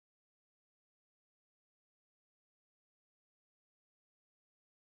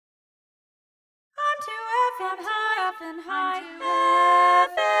FM high, FM high,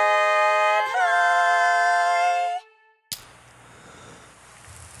 FM high.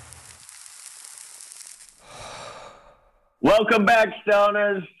 Welcome back,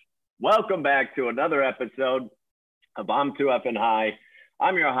 stoners. Welcome back to another episode of I'm Too Effin' High.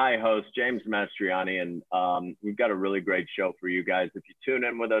 I'm your high host, James Mastriani, and we've got a really great show for you guys. If you tune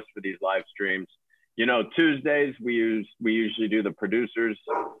in with us for these live streams, you know, Tuesdays we usually do the producers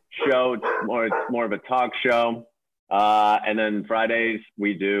show. It's more of a talk show, and then Fridays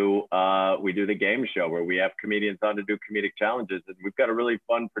we do the game show where we have comedians on to do comedic challenges. And we've got a really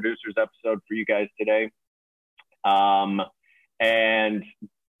fun producers episode for you guys today. And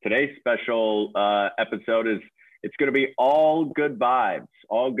today's special episode is, it's going to be all good vibes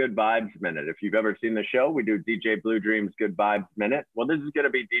minute. If you've ever seen the show, we do DJ Blue Dreams Good Vibes Minute. Well, this is going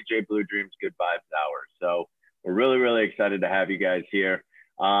to be DJ Blue Dreams Good Vibes Hour. So we're really, really excited to have you guys here.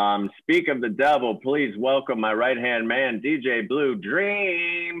 Speak of the devil, please welcome my right-hand man, DJ Blue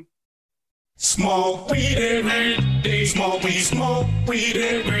Dream. Smoke weed every day, smoke weed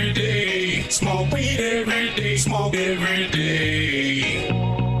every day, smoke weed every day, smoke every day.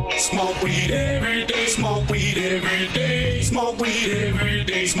 Smoke weed every day, smoke weed every day, smoke weed every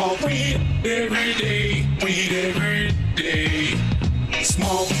day, smoke weed every day, weed every day.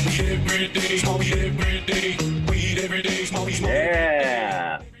 Smoke weed every day, smoke weed every day, weed every day, smoke weed.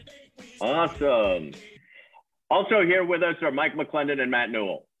 Yeah, awesome. Also here with us are Mike McClendon and Matt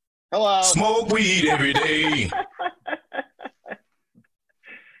Newell. Hello. Smoke weed every day.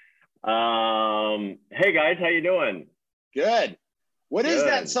 Hey guys, how you doing? Good. What is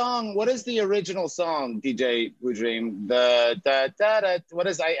Good. that song? What is the original song, DJ Blue Dream? The da. What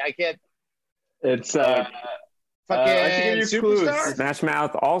is I can't. It's Fucking I can give you clues. Superstar. Smash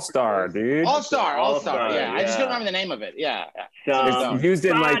Mouth All Star, dude. All Star. All-Star, Yeah. I just yeah. couldn't remember the name of it. Yeah. It's used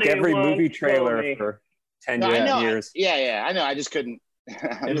in like every movie trailer for 10 No, I know. years. Yeah. I know. I just couldn't.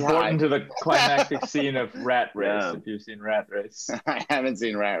 Important to the climactic scene of Rat Race. Yeah. If you've seen Rat Race, I haven't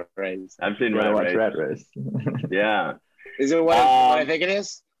seen Rat Race. I've seen you gotta watch Rat Rat Race. Yeah. Is it what I think it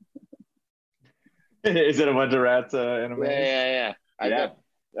is? Is it a bunch of rats anime? Yeah. Yeah.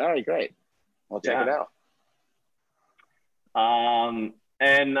 All right, great. I'll check it out.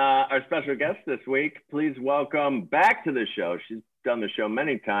 And our special guest this week, please welcome back to the show. She's done the show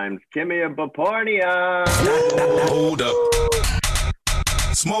many times, Kimia Bapornia. Hold up.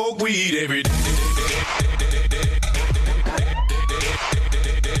 Smoke weed every day.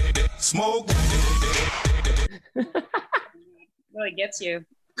 Smoke. Really gets you.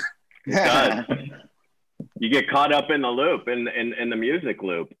 It does. You get caught up in the loop, in the music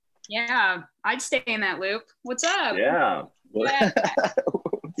loop. Yeah, I'd stay in that loop. What's up? Yeah. Yeah.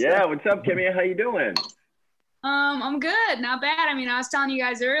 Yeah, what's up, Kimia? How you doing? I'm good. Not bad. I mean, I was telling you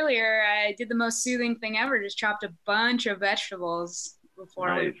guys earlier, I did the most soothing thing ever. Just chopped a bunch of vegetables before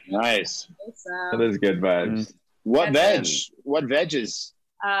Nice. Nice. That is good vibes. What veg? That's What veggies?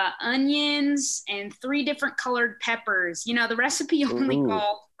 onions and 3 different colored peppers. You know, the recipe only Ooh.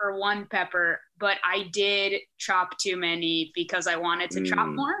 called for 1 pepper, but I did chop too many because I wanted to chop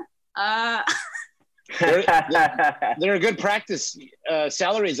more. They're a good practice.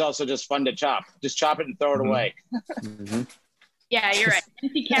 Celery is also just fun to chop. Just chop it and throw it away. Yeah, you're right.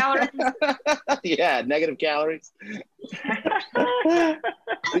 Empty calories. Yeah, negative calories.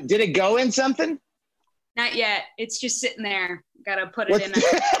 Did it go in something? Not yet. It's just sitting there. Gotta put it What's, in.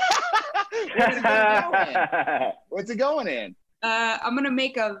 What's it going in? I'm gonna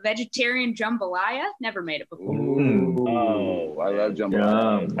make a vegetarian jambalaya. Never made it before. Oh, I love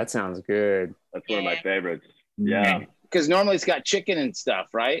jambalaya. That sounds good. That's one of my favorites. Yeah. Because normally it's got chicken and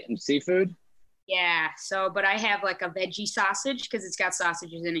stuff, right? And seafood. Yeah. So, but I have like a veggie sausage because it's got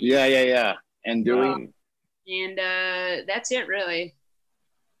sausages in it. Yeah. And doing. And that's it, really.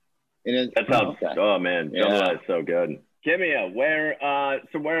 That sounds. Okay. Oh man, Yeah. jambalaya is so good. Kimia,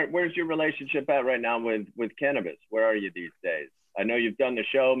 where's your relationship at right now with cannabis? Where are you these days? I know you've done the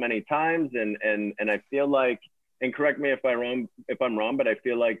show many times, and I feel like, and correct me if I'm wrong, but I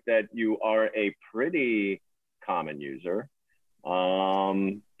feel like that you are a pretty common user.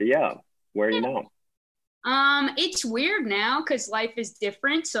 But yeah, where are you now? It's weird now because life is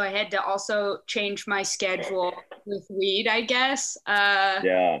different. So I had to also change my schedule with weed, I guess.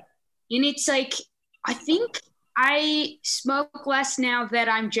 Yeah. And it's like, I think I smoke less now that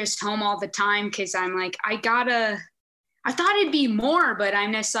I'm just home all the time because I'm like, I thought it'd be more, but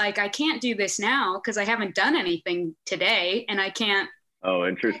I'm just like, I can't do this now because I haven't done anything today and I can't. Oh,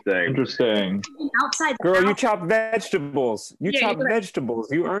 interesting. Interesting. Outside the Girl, you house. chop vegetables. You Yeah, chop you're right.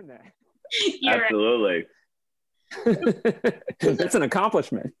 vegetables. You earn that. You're right. Absolutely. That's an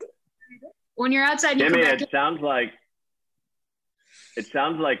accomplishment. when you're outside, you Kimmy, come back. it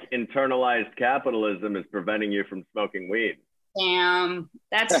sounds like internalized capitalism is preventing you from smoking weed. Damn,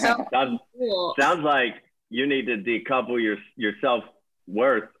 that's so cool. Sounds like you need to decouple your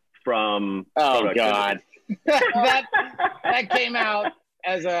self-worth from God. that came out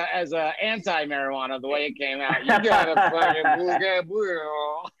as a anti-marijuana, the way it came out. You gotta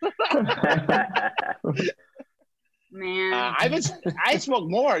fucking Man, I smoke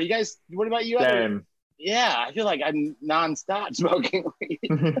more. You guys, what about you? Same. Yeah, I feel like I'm nonstop smoking weed.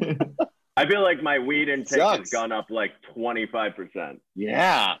 I feel like my weed intake Sucks. has gone up like 25%.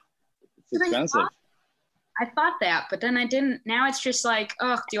 Yeah, it's expensive. I thought that, but then I didn't. Now it's just like,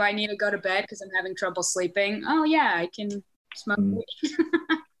 oh, do I need to go to bed because I'm having trouble sleeping? Oh yeah, I can smoke weed.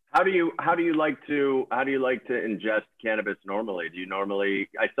 How do you like to ingest cannabis normally? Do you normally?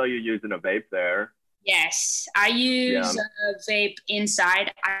 I saw you using a vape there. Yes, I use a vape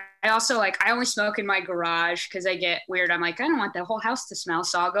inside. I also I only smoke in my garage because I get weird. I'm like, I don't want the whole house to smell,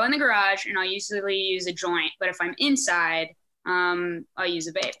 so I'll go in the garage and I'll usually use a joint. But if I'm inside, I'll use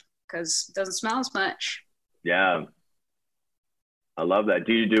a vape because it doesn't smell as much. Yeah, I love that.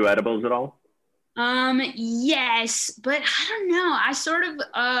 Do you do edibles at all? Yes, but I don't know. I sort of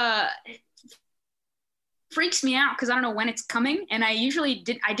freaks me out because I don't know when it's coming, and I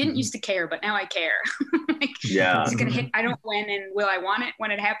didn't used to care, but now I care. Yeah, it's gonna hit. I don't know when, and will I want it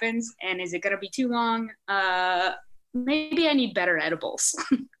when it happens, and is it gonna be too long? Maybe I need better edibles.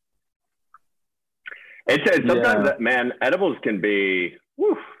 It's sometimes that, man, edibles can be.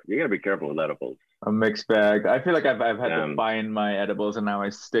 Whew, you gotta be careful with edibles. A mixed bag. I feel like I've had to find my edibles, and now I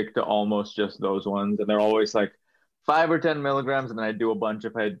stick to almost just those ones, and they're always like 5 or 10 milligrams, and then I do a bunch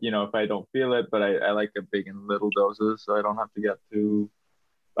if I don't feel it, but I like it big in little doses, so I don't have to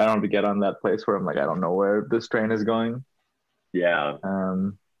get on that place where I'm like, I don't know where this train is going. Yeah.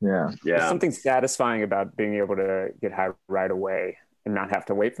 Yeah. There's something satisfying about being able to get high right away and not have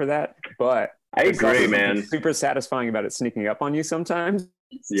to wait for that. But I agree, man. Super satisfying about it sneaking up on you sometimes.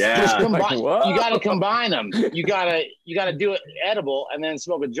 Yeah. You got to combine them. You got to do it edible and then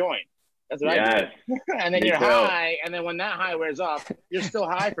smoke a joint. That's what I do. And then you're high, and then when that high wears off, you're still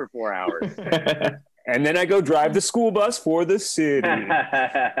high for 4 hours. And then I go drive the school bus for the city.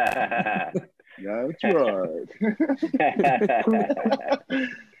 That's right.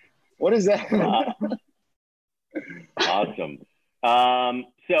 What is that? Awesome.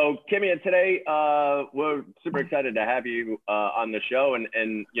 So Kimmy, today we're super excited to have you on the show, and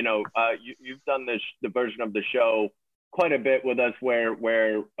you've done the version of the show quite a bit with us where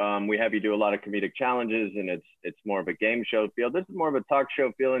we have you do a lot of comedic challenges, and it's more of a game show feel. This is more of a talk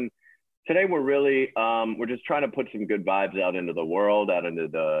show feel, and today we're really we're just trying to put some good vibes out into the world, out into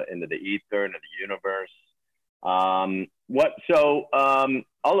the ether, into the universe.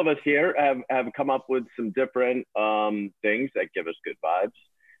 All of us here have come up with some different things that give us good vibes.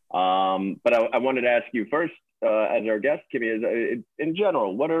 But I wanted to ask you first, as our guest, Kimmy, in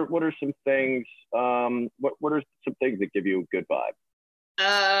general, what are some things? What are some things that give you a good vibe?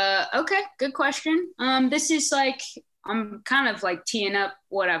 Okay, good question. This is I'm kind of teeing up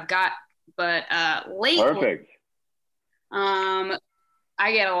what I've got, but lately, perfect. I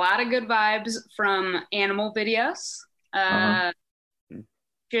get a lot of good vibes from animal videos.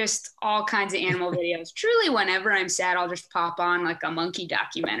 Just all kinds of animal videos. Truly, whenever I'm sad, I'll just pop on a monkey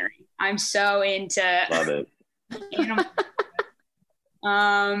documentary. I'm so into love it. Animal.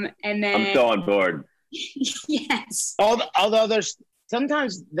 And then I'm so on board. Yes. Although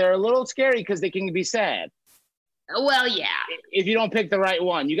sometimes they're a little scary because they can be sad. Well, yeah. If you don't pick the right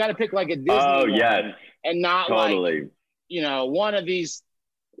one, you got to pick a Disney one, yes, and not totally. One of these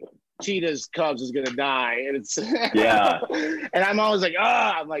cheetah's cubs is gonna die, and it's and I'm always like,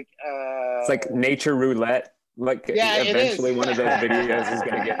 it's like nature roulette. Eventually one of those videos is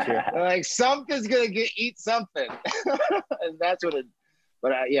gonna get you. Something's gonna eat something, and that's what it.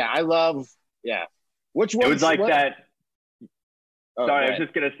 But I love Which one? It was that. Oh, sorry, I was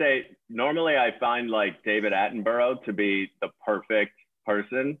just gonna say. Normally, I find David Attenborough to be the perfect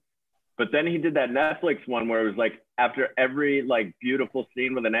person, but then he did that Netflix one where it was after every beautiful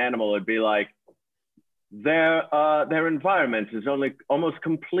scene with an animal, it'd be their environment is almost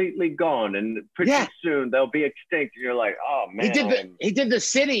completely gone, and pretty soon they'll be extinct. And you're like, oh man. He did the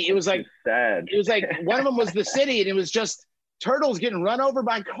city. It was sad. It was one of them was the city, and it was just turtles getting run over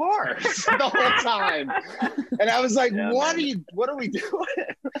by cars the whole time. And I was like, what are we doing?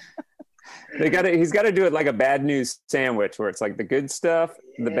 He's got to do it like a bad news sandwich where it's the good stuff,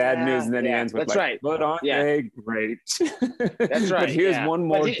 the bad news, and then he ends with but on great. That's right. But here's one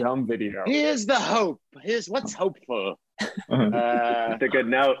more dumb video. Here's the hope. What's hope for? It's a good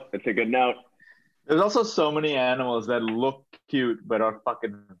note. There's also so many animals that look cute but are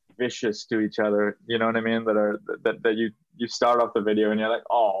fucking vicious to each other. You know what I mean? That you start off the video and you're like,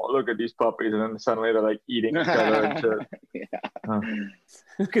 oh, look at these puppies, and then suddenly they're like eating each other and shit.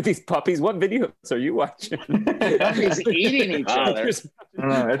 Look at these puppies. What videos are you watching? Puppies eating each other. It's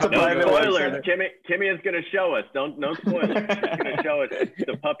a private spoilers. Kimmy is going to show us. No spoilers. She's going to show us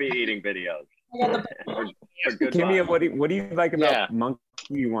the puppy eating videos. Kimmy, what do you like about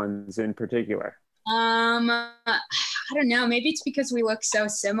monkey ones in particular? I don't know. Maybe it's because we look so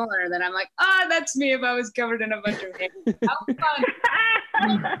similar that I'm like, oh, that's me if I was covered in a bunch of hair. How fun.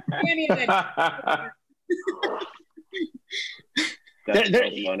 They're so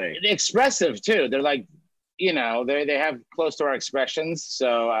funny. Expressive too. They're like, you know, they have close to our expressions.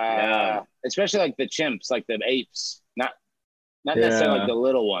 So especially like the chimps, like the apes, not necessarily like the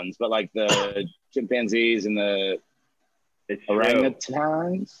little ones, but like the chimpanzees and the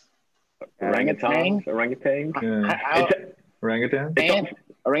orangutans. Orangutan? Yeah. Orangutan?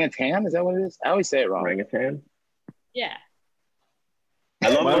 Orangutan? Is that what it is? I always say it wrong. Orangutan? Yeah. I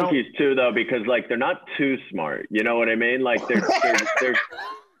love monkeys too, though, because like they're not too smart. You know what I mean? Like they're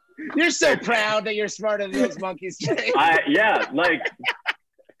You're so proud that you're smarter than those monkeys. Yeah, like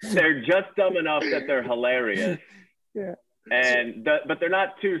they're just dumb enough that they're hilarious. Yeah. And but they're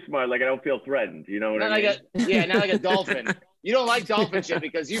not too smart. Like I don't feel threatened. You know what I mean? Not like a dolphin. You don't like dolphin shit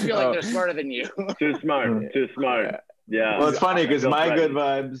because you feel like they're smarter than you. Too smart. Too smart. Yeah. Well, it's funny because My Good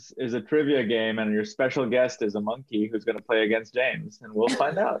Vibes is a trivia game, and your special guest is a monkey who's going to play against James, and we'll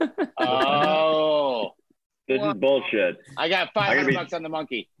find out. Oh. This is bullshit. I got $500 on the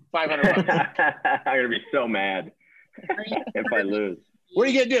monkey. $500. I'm going to be so mad if I lose. What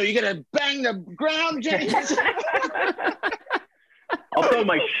are you going to do? You going to bang the ground, James? I'll throw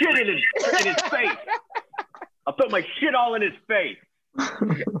my shit in his face. I'll throw my shit all in his face.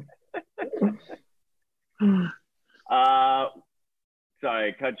 Sorry,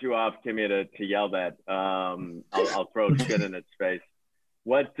 I cut you off, Kimmy, to yell that. I'll throw shit in his face.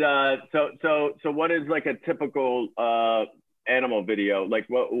 What? So what is like a typical animal video? Like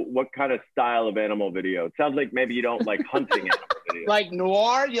what kind of style of animal video? It sounds like maybe you don't like hunting animal videos. Like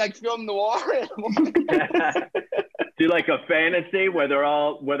noir? You like film noir? Do you like a fantasy where they're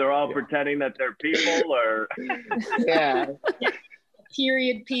all pretending that they're people, or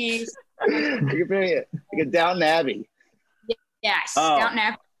period piece? Like a Downton Abbey. Yes, Downton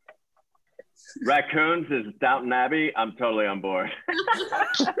Abbey. Raccoons is Downton Abbey. I'm totally on board.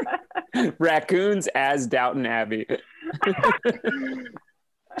 Raccoons as Downton Abbey.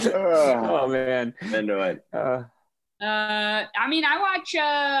 Oh man, into it. I mean, I watch.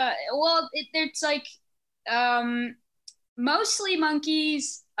 It's like mostly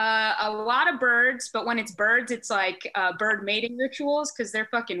monkeys, a lot of birds, but when it's birds, it's like bird mating rituals because they're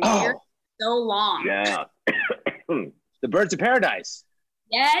fucking weird. So long. Yeah. The Birds of Paradise.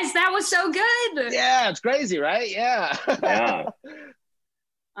 Yes, that was so good. Yeah, it's crazy, right? Yeah. Yeah.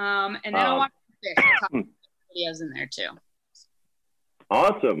 And then I watch fish. Videos in there too.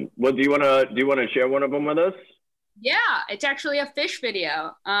 Awesome. Well, do you want to share one of them with us? Yeah, it's actually a fish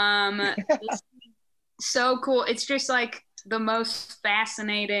video. It's so cool. It's just like the most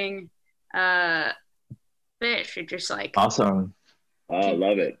fascinating fish. It's just like awesome. Oh, I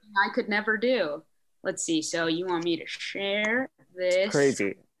love it. I could never do. Let's see. So you want me to share this? It's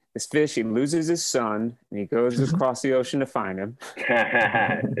crazy. This fish, he loses his son, and he goes across the ocean to find him.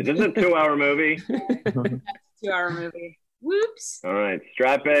 Is this a 2-hour movie? That's a 2-hour movie. Whoops. All right,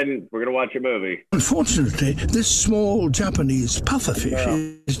 strap in. We're going to watch a movie. Unfortunately, this small Japanese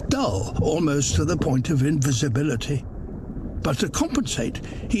pufferfish is dull, almost to the point of invisibility. But to compensate,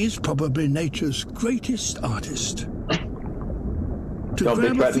 he is probably nature's greatest artist. To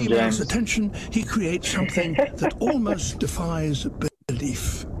grab a female's attention, he creates something that almost defies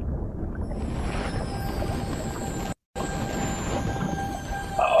belief.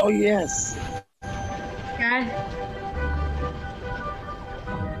 Oh, yes. Okay.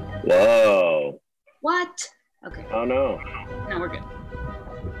 Whoa. What? Okay. Oh, no. No, we're good.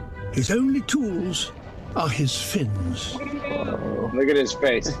 His only tools are his fins. Look at his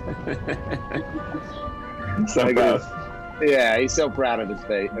face. So good. Yeah, he's so proud of his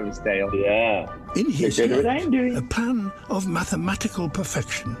tail. Yeah. In his head, a plan of mathematical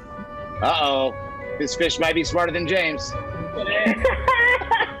perfection. Uh-oh. This fish might be smarter than James.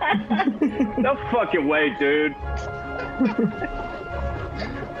 No fucking way, dude.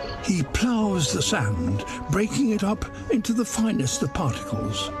 He plows the sand, breaking it up into the finest of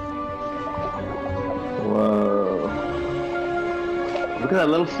particles. Whoa. Look at that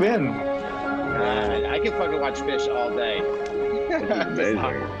little fin. I can fucking watch fish all day. Amazing.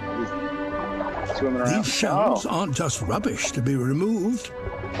 swimming around. These shells aren't just rubbish to be removed.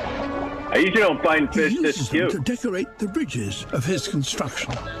 I usually don't find fish He this uses them cute. to decorate the ridges of his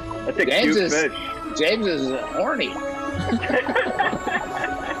construction. That's a cute fish. James is horny.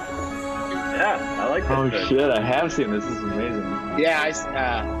 Yeah, I like this fish. Shit, I have seen this. This is amazing. Yeah,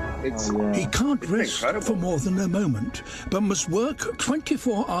 it's. He can't rest for more than a moment, but must work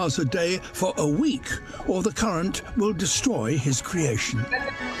 24 hours a day for a week, or the current will destroy his creation.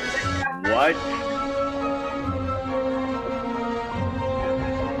 What?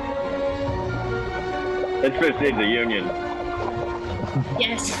 This fish needs a union.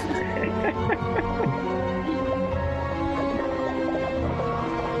 Yes.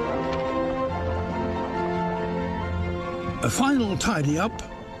 A final tidy up,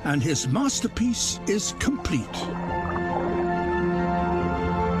 and his masterpiece is complete.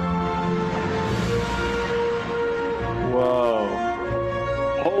 Whoa.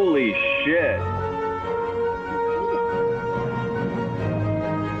 Holy shit.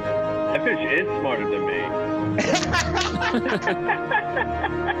 That fish is smarter than me.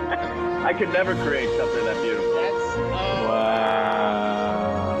 I could never create something that beautiful.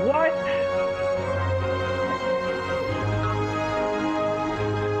 Wow. What?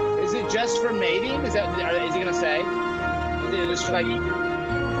 Is it just for mating? Is he gonna say? Is it just like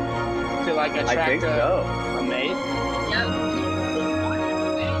to like attract I think so. a mate?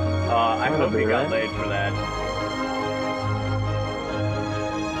 I hope he got laid for that.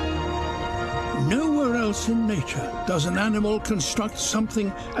 Nowhere else in nature does an animal construct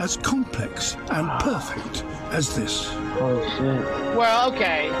something as complex and perfect as this. Oh shit. Well,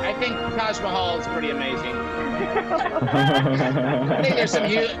 okay. I think Taj Mahal is pretty amazing. I think there's some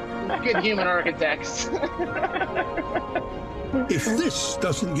good human architects. If this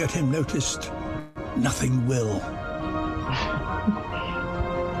doesn't get him noticed, nothing will.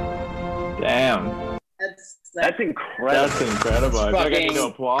 Damn. That's incredible. That's incredible. I feel like I need to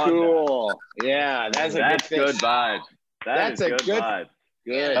applaud. Cool. Yeah, that's a good vibe. That's a good vibe.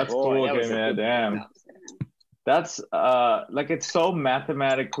 Good. That's cool, okay, man. Damn. That's like it's so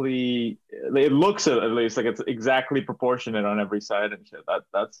mathematically. It looks at least like it's exactly proportionate on every side and shit.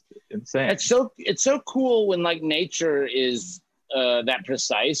 That's insane. It's so cool when like nature is that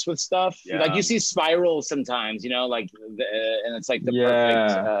precise with stuff. Yeah. Like you see spirals sometimes, you know, like and it's like the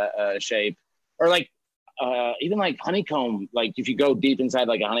perfect shape, or like even like honeycomb. Like if you go deep inside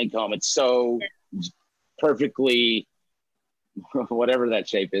like a honeycomb, it's so perfectly whatever that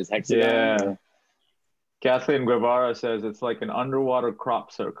shape is, hexagon. Yeah. Kathleen Guevara says it's like an underwater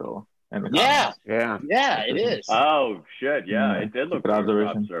crop circle. Yeah, it is. Oh shit! Yeah, it did look like a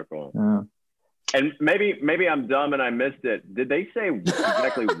crop circle. Yeah. And maybe I'm dumb and I missed it. Did they say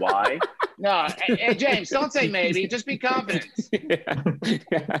exactly why? No, hey, James, don't say maybe. Just be confident.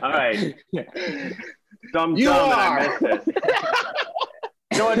 All right. So I'm You dumb are. and I missed it.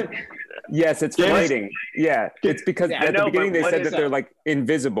 You know what? Yes, it's lighting. Yeah, it's because at the beginning they said that they're like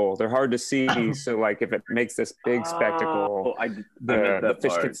invisible. They're hard to see. So like if it makes this big spectacle, the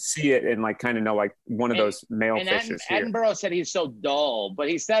fish can see it and like kind of know like one of those male fishes here. Attenborough said he's so dull, but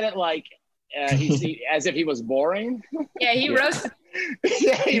he said it like as if he was boring. Yeah, he roasted.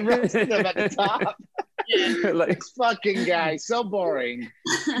 Yeah, he roasted him at the top. Like, this fucking guy, so boring.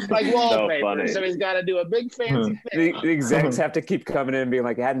 Like wallpaper. So he's got to do a big fancy thing. The execs have to keep coming in and being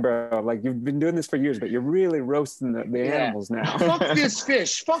like, Attenborough, like you've been doing this for years, but you're really roasting the animals now. Fuck this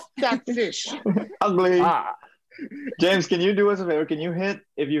fish. Fuck that fish. Ugly. James, can you do us a favor? Can you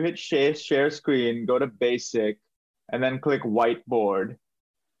if you hit share screen, go to basic, and then click whiteboard.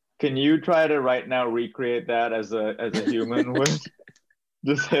 Can you try to right now recreate that as a human with?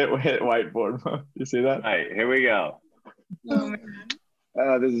 Just hit whiteboard mode. You see that? All right, here we go.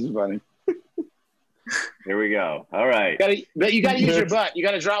 This is funny. Here we go. All right. You got to use your butt. You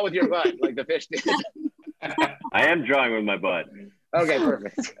got to draw with your butt like the fish did. I am drawing with my butt. Okay,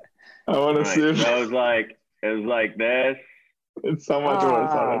 perfect. I want to see. So it was like this. It's so much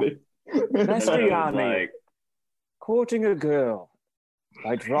worse already. Mastriani, courting a girl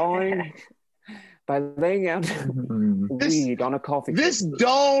by drawing. By laying out weed on a coffee table. This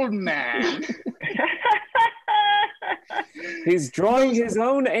dull man. He's drawing his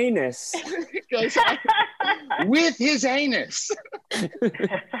own anus. With his anus.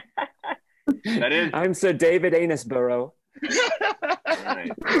 That is. I'm Sir David Anusborough.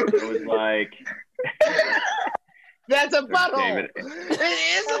 Right. It was like. That's a butthole.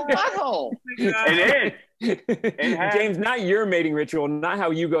 It is a butthole. It is. James, not your mating ritual, not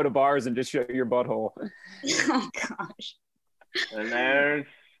how you go to bars and just show your butthole. Oh gosh. And there's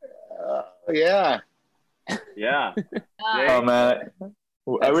yeah. Yeah. Oh man,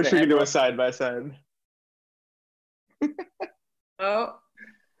 I wish we could do a side by side. Oh.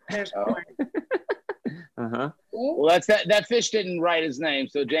 Well, that fish didn't write his name,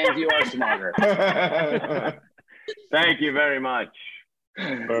 so James, you are smarter. Thank you very much.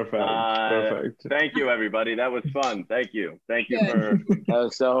 Perfect. Thank you, everybody. That was fun. Thank you for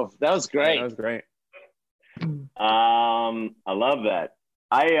that was great. That was great. I love that.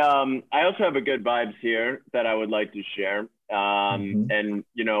 I also have a good vibes here that I would like to share. And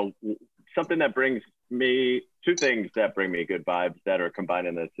something that brings me, two things that bring me good vibes that are combined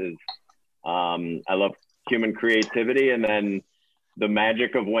in this is I love human creativity, and then the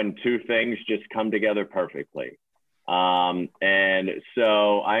magic of when two things just come together perfectly. And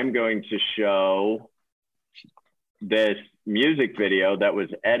so I'm going to show this music video that was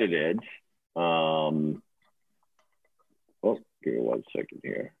edited. Give me 1 second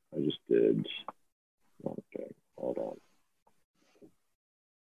here. I just did. Okay, hold on.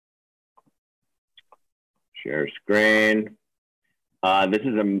 Share screen. This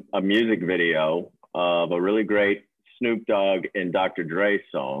is a music video of a really great Snoop Dogg and Dr. Dre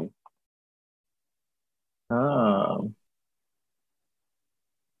song.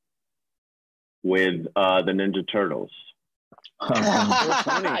 With the Ninja Turtles.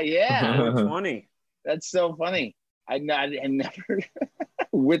 Yeah. 20. That's so funny. I never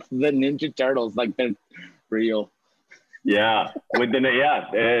with the Ninja Turtles, like they're real. Yeah.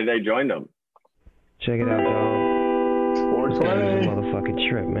 They joined them. Check it out, dog. 420. Motherfucking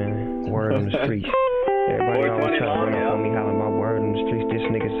trip, man. Word on the streets. Everybody always try to run up on me, hollering my word on the streets. This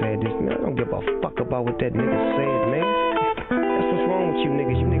nigga said this, man. I don't give a fuck about what that nigga said, man. That's what's wrong with you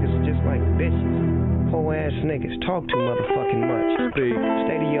niggas. You niggas are just like bitches. Whole ass niggas. Talk too motherfucking much.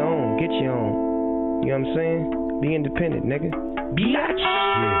 Stay to your own. Get your own. You know what I'm saying? Be independent, nigga. Bitch. Yeah.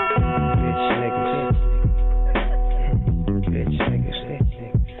 Bitch niggas. Bitch niggas.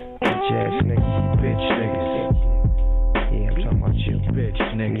 Bitch ass niggas. Bitch niggas. Yeah, I'm talking about you. Bitch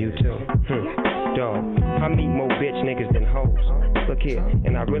nigga. You too. Dog, I meet more bitch niggas than hoes. Look here,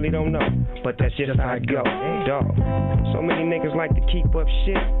 and I really don't know, but that's just how it go. Dog, so many niggas like to keep up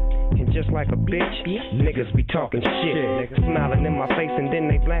shit. And just like a bitch, niggas be talking shit. Niggas smiling in my face and then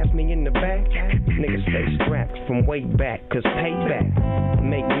they blast me in the back. Niggas stay strapped from way back, cause payback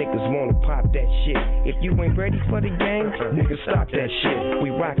make niggas wanna pop that shit. If you ain't ready for the game, niggas stop that shit. We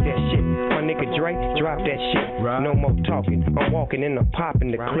rock that shit. My nigga Drake, drop that shit. No more talking, I'm walking in the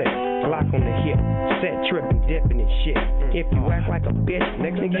popping the clip. Block on the hip, set tripping, dipping and shit. If you act like a bitch,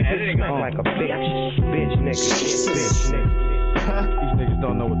 next nigga you just act like a bitch. Bitch nigga, bitch nigga. These niggas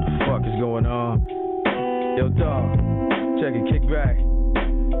don't know what the fuck is going on. Yo, dog, check it, kick back.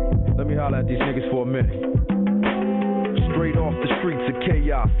 Let me holler at these niggas for a minute. Straight off the streets of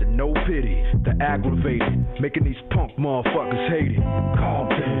chaos and no pity. The aggravated, making these punk motherfuckers hate it.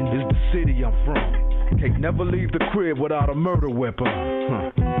 Compton is the city I'm from. Can't never leave the crib without a murder weapon.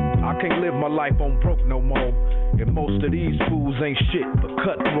 I can't live my life on broke no more. And most of these fools ain't shit but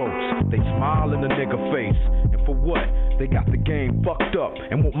cutthroats. They smile in the nigga face. And for what? They got the game fucked up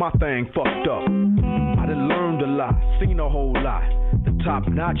and want my thing fucked up. I done learned a lot, seen a whole lot. The top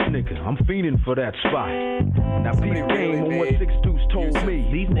notch nigga, I'm fiending for that spot. Now peace game on what 6'2's told me.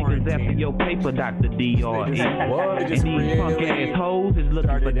 These niggas after your paper, Dr. D.R.E. And these punk ass hoes is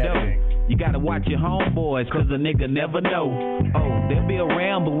looking for dough. You gotta watch your homeboys, cause a nigga never know. Oh, they'll be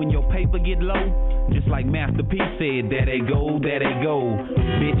around, but when your paper get low, just like Master P said, there they go, bitch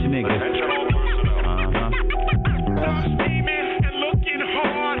niggas. Steaming and looking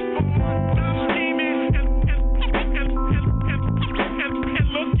hard. Steaming and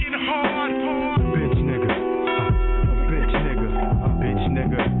looking hard. Bitch nigga. Bitch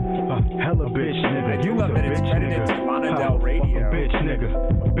nigga. Hella bitch nigga. You love that it's credited to Monadel Radio. Bitch nigga.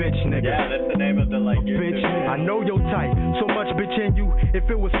 Yeah, that's the name of the bitch nigga. I know your type. So much bitch in you. If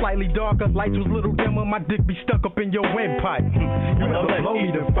it was slightly darker, lights was little dimmer, my dick be stuck up in your windpipe. You never blow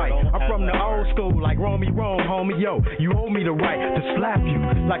me to fight. I'm from the old school, like roll me wrong, homie. Yo, you owe me the right to slap you,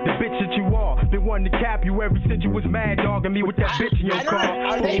 like the bitch that you are. They wanted to cap you ever since you was mad dogging me with that bitch in your car.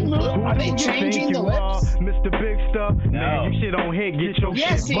 Are they changing the lips? Mr. Big Stuff, no. Man, you shit on hit, get your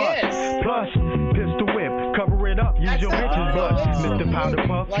yes, shit bust. Plus, pistol whip, cover it up, use your bitch's butt. Mr. Powder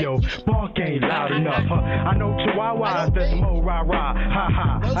Puff, yo, bark ain't loud enough. I know Chihuahuas, that's more rah-rah,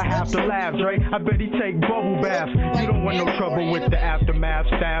 ha-ha. I have to laugh, Dre, I bet he take bubble baths. You don't want no trouble with the aftermath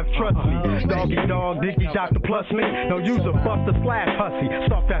staff, trust me. Doggy dog, Dicky Doctor plus me. Don't use a buster slash hussy,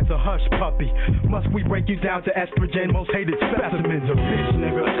 soft as a hush puppy. Must we break you down to estrogen, most hated specimens of bitch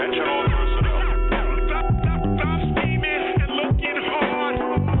nigga. Attention all personnel. Stop steaming and looking hard.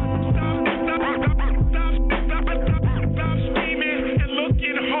 Stop steaming and looking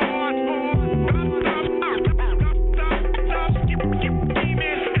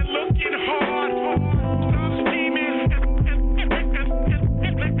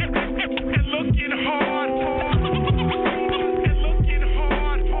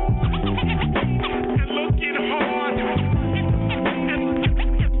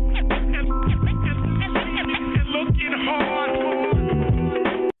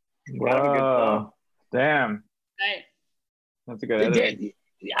Kind of a good song. Damn. Right. That's a good edit. You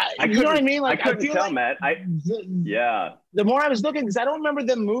know what I mean? Like, I couldn't tell, Matt. The more I was looking, because I don't remember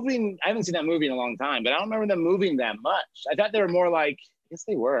them moving. I haven't seen that movie in a long time, but I don't remember them moving that much. I thought they were more like, I guess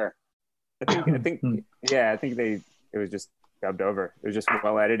they were. I think it was just dubbed over. It was just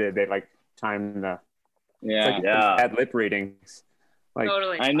well edited. They like timed the ad lip readings. Like,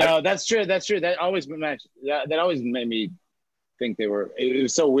 totally. I know that's true. That always matched. That always made me think they were. It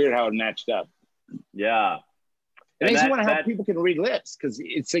was so weird how it matched up. Yeah. It makes me wonder how people can read lips, because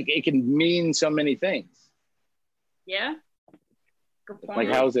it's like it can mean so many things. Yeah. Good point. Like,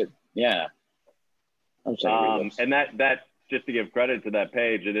 how is it? Yeah. I'm sorry. And that just to give credit to that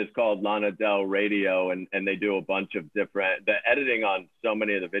page, it is called Lana Del Radio, and they do a bunch of different. The editing on so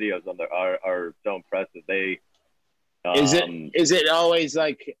many of the videos on there are so impressive. They is it always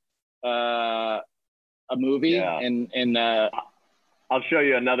like a movie? Yeah. I'll show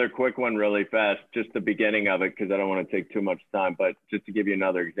you another quick one really fast, just the beginning of it, because I don't want to take too much time. But just to give you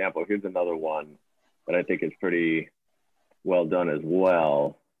another example, here's another one that I think is pretty well done as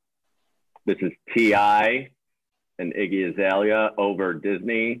well. This is T.I. and Iggy Azalea over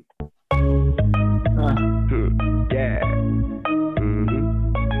Disney. Yeah.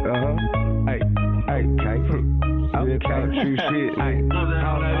 True shit.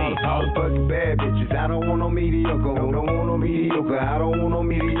 All fucking bad bitches. I don't want no mediocre. Don't want no mediocre. I don't want no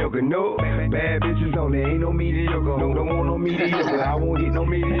mediocre. No bad bitches only. Ain't no mediocre. Don't want no mediocre. I won't get no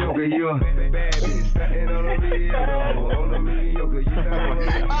mediocre. You're bad bitch. Ain't no mediocre. On no mediocre. You know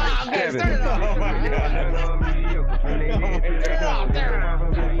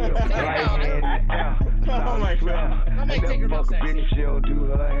Oh my God. I might take her real sexy. She don't do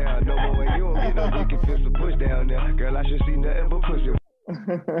her hair no more. You don't get no dick and fist a push down there. Girl, I should see nothing but pussy.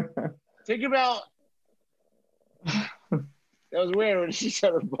 Tinkerbell. That was weird when she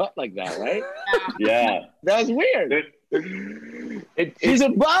shut her butt like that, right? Yeah. That was weird. She's a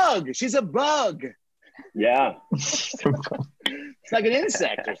bug. She's a bug. Yeah. It's like an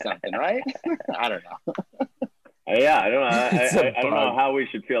insect or something, right? I don't know. Yeah, I don't know. I don't know how we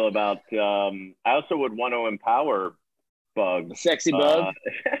should feel about. I also would want to empower bugs. A sexy bug.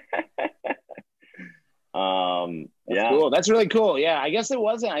 That's cool. That's really cool. Yeah, I guess it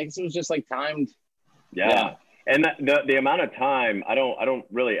wasn't. I guess it was just like timed. Yeah. And the amount of time, I don't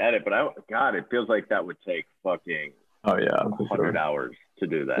really edit, but God, it feels like that would take fucking 100 hours to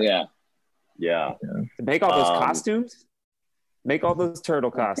do that. Yeah. To make all those costumes. Make all those turtle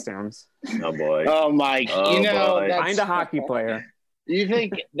costumes. Oh boy. Oh my. Find a hockey player. You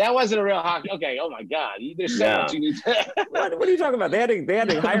think that wasn't a real hockey? Okay. Oh my God. There's so much you need to. What are you talking about? They had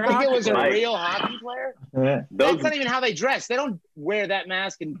to hire. I think it was a real hockey player. Yeah. That's not even how they dress. They don't wear that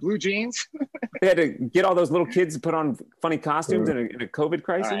mask in blue jeans. They had to get all those little kids to put on funny costumes in a COVID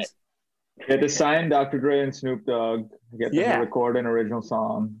crisis. Right. They had to sign Dr. Dre and Snoop Dogg. Get them to record an original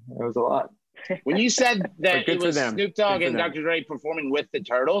song. It was a lot. When you said that it was Snoop Dogg and Dr. Dre performing with the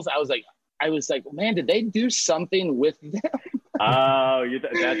Turtles, I was like, man, did they do something with them? Oh,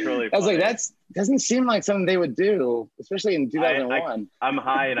 that's really funny. I was like, that doesn't seem like something they would do, especially in 2001. I'm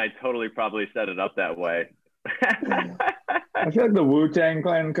high, and I totally probably set it up that way. I feel like the Wu-Tang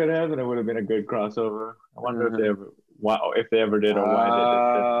Clan could have, and it would have been a good crossover. I wonder if they ever did, or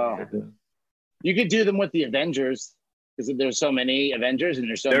why they did. You could do them with the Avengers. Because there's so many Avengers and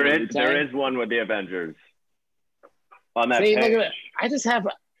there's so many. There is one with the Avengers on that page. Look at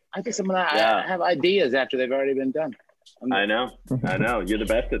I have ideas after they've already been done. I know. You're the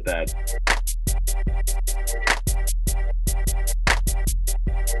best at that.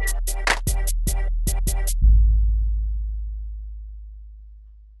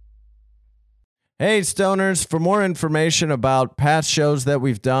 Hey, Stoners, for more information about past shows that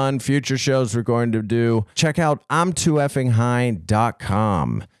we've done, future shows we're going to do, check out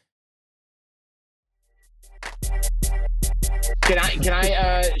I'mTooEffingHigh.com. Can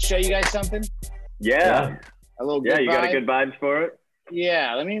I show you guys something? Yeah. A little good you vibe? Got a good vibes for it?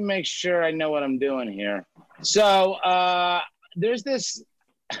 Yeah, let me make sure I know what I'm doing here. So there's this.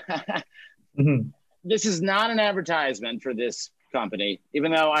 This is not an advertisement for this company,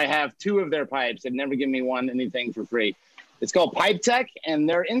 even though I have 2 of their pipes. They've never given me anything for free. It's called Pipe Tech, and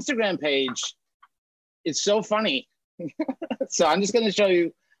their Instagram page is so funny. So I'm just going to show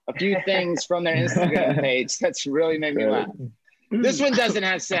you a few things from their Instagram page that's really made me laugh. This one doesn't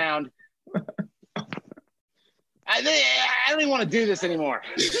have sound. I don't even want to do this anymore.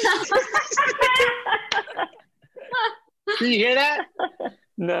 Can you hear that?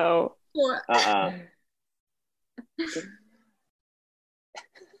 No.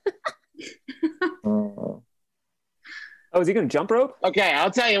 Oh, is he going to jump rope? Okay,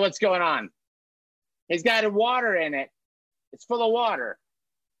 I'll tell you what's going on. He's got water in it. It's full of water.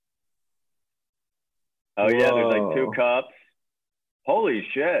 Oh, yeah, there's like 2 cups. Holy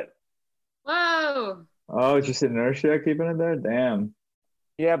shit. Whoa. Oh, it's just inertia keeping it there? Damn.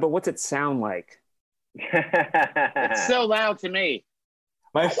 Yeah, but what's it sound like? It's so loud to me.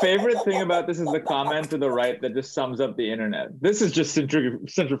 My favorite thing about this is the comment to the right that just sums up the internet. This is just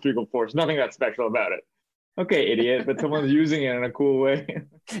centrifugal force. Nothing that special about it. Okay, idiot, but someone's using it in a cool way.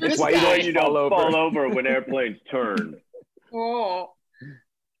 It's why you don't fall over when airplanes turn. Oh.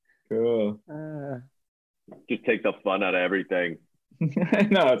 Cool. Just take the fun out of everything.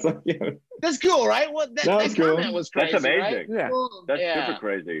 No, it's like, yeah. That's cool, right? What that cool. comment was crazy. That's amazing. Right? Yeah. Cool. That's super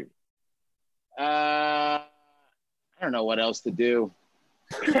crazy. I don't know what else to do.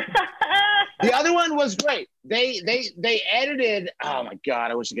 The other one was great. They edited. Oh my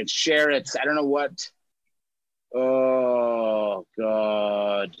god! I wish I could share it. I don't know what. Oh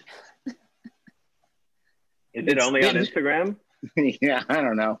god! Is it only on Instagram? Yeah, I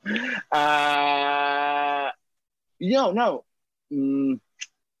don't know. No.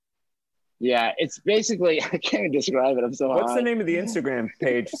 Yeah, it's basically, I can't even describe it. I'm so What's high. the name of the Instagram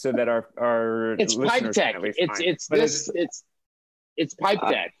page so that our it's Pipe Tech. It's Pipe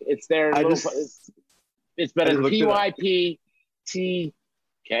Tech. It's their it's better PYPTK.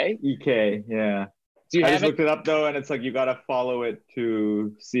 EK, yeah. Do you I have just looked it up though, and it's like you gotta follow it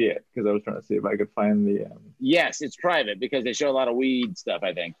to see it because I was trying to see if I could find the. Yes, it's private because they show a lot of weed stuff.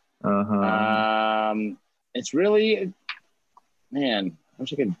 I think. It's really, man. I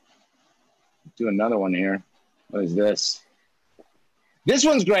wish I could do another one here. What is this? This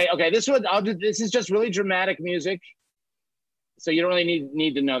one's great. Okay, this one I'll do. This is just really dramatic music, so you don't really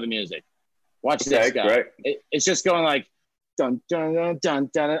need to know the music. Watch this guy. Great. It's just going like dun dun dun dun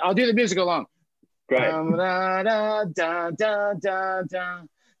dun. I'll do the music along. Great. Da da da da da da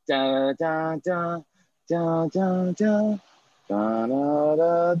da da da da da da. Da da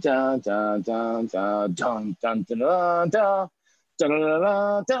da da da da dun dun da da da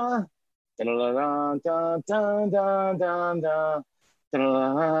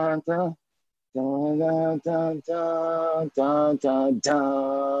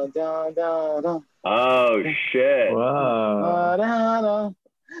da da da. Oh shit! Wow.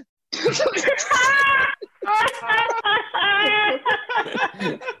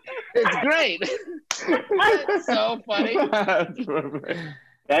 It's great. It's so funny. That's perfect.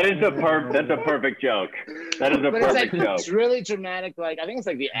 That's a perfect joke. That is a perfect joke. It's really dramatic. Like I think it's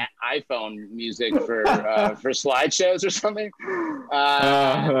like the iPhone music for slideshows or something.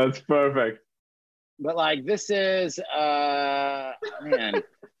 That's perfect. But like this is man.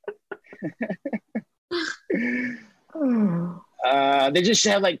 They just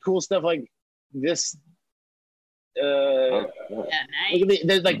have like cool stuff like this. Yeah, nice.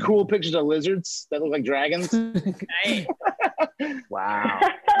 There's like cool pictures of lizards that look like dragons. Nice. Wow.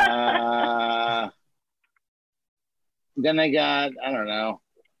 Then they got, I don't know,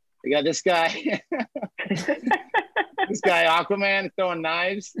 they got this guy, this guy Aquaman throwing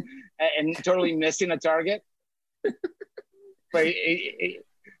knives and totally missing a target. But he's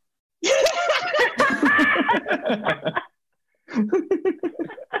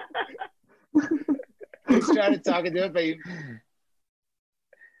trying to talk into it, but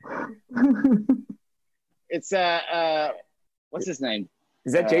it's what's his name?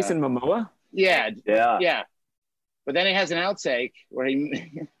 Is that Jason Momoa? Yeah. Yeah. But then he has an outtake where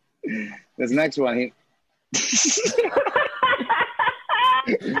he this next one he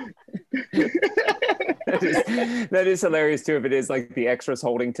that is hilarious too if it is like the extras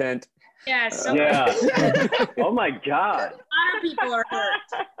holding tent. Yeah. So Yeah. Oh my god. a lot of people are hurt.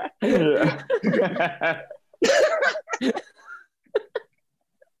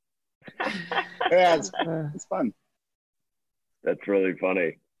 yeah, it's fun. That's really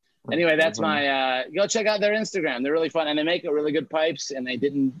funny. Anyway, that's my go check out their Instagram. They're really fun and they make really good pipes and they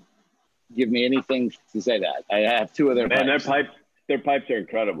didn't give me anything to say that. I have 2 of their pipes. Their pipes are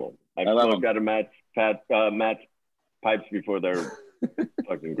incredible. I've got to match pipes before they're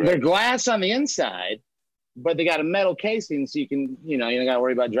fucking great. They're glass on the inside, but they got a metal casing so you can, you don't got to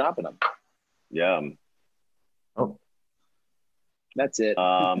worry about dropping them. Yeah. Oh. That's it.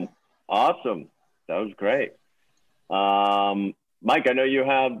 Awesome. That was great. Mike, I know you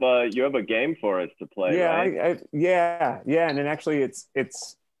have a game for us to play. Yeah, right? yeah, and then actually it's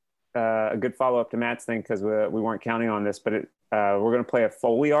a good follow up to Matt's thing because we weren't counting on this, but we're going to play a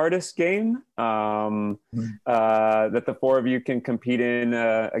Foley artist game that the 4 of you can compete in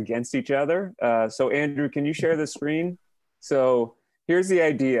against each other. So Andrew, can you share the screen? So here's the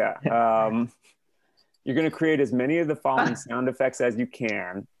idea. You're going to create as many of the following sound effects as you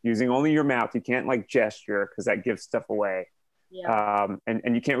can using only your mouth. You can't like gesture because that gives stuff away. Yeah.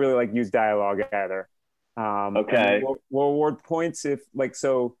 And you can't really like use dialogue either. Okay. We'll award points if like,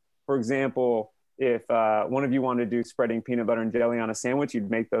 so for example, if one of you wanted to do spreading peanut butter and jelly on a sandwich,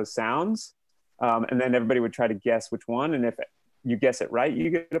 you'd make those sounds. And then everybody would try to guess which one. And if you guess it right, you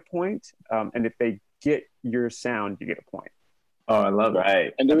get a point. And if they get your sound, you get a point. Oh, I love it.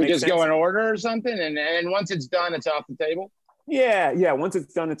 Right. And do we just go in order or something? And once it's done, it's off the table? Yeah. Once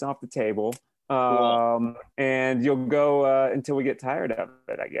it's done, it's off the table. Cool. And you'll go until we get tired of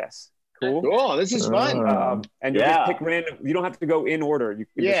it, I guess. Cool. This is fun. And you just pick random. You don't have to go in order. You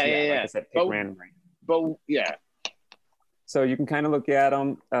can just, like I said, pick randomly. But yeah. So you can kind of look at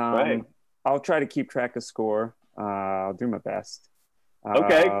them. Right. I'll try to keep track of score. I'll do my best.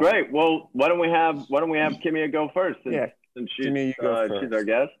 Okay, great. Well, why don't we have Kimia go first? Since she's our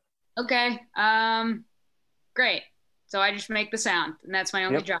guest. Okay. Great. So I just make the sound, and that's my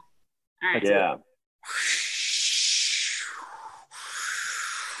only job. All right. Yeah.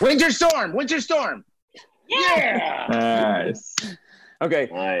 Winter storm. Yeah. Nice. Okay.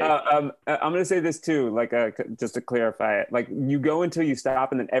 Nice. I'm going to say this too, like just to clarify it. Like you go until you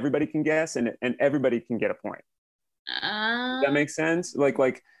stop, and then everybody can guess, and everybody can get a point. Does that make sense?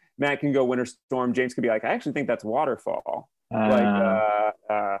 Like Matt can go winter storm. James could be like, I actually think that's waterfall.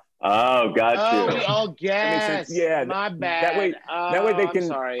 Oh, got you. We all guess. Yeah. My bad. That way they can. I'm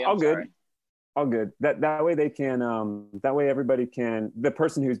sorry. All good. That way they can. That way everybody can. The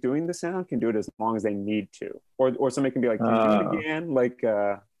person who's doing the sound can do it as long as they need to, or somebody can be like, can you do it again? Like,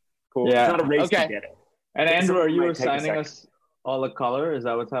 cool. Yeah. It's not a race to get it. And Andrew, are you assigning us all the color? Is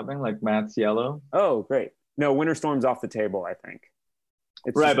that what's happening? Like Matt's yellow? Oh, great. No, winter storm's off the table, I think.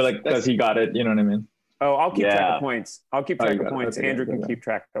 It's right, but like because he got it, you know what I mean? Oh, I'll keep track of points. Okay, Andrew can keep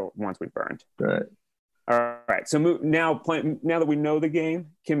track of once we burned. Right. All right. So now that we know the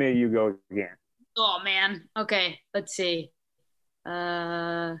game, Kimmy, you go again. Oh man. Okay. Let's see.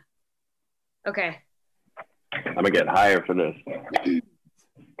 Okay. I'm gonna get higher for this.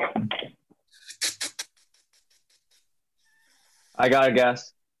 I got a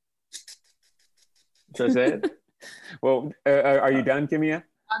guess. Should I say it? Well, are you done, Kimia?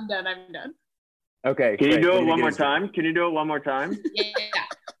 I'm done. Okay. Can you do it one more time? Yeah.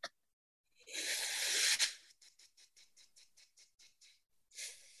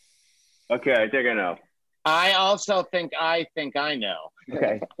 Okay, I think I know. I also think I know.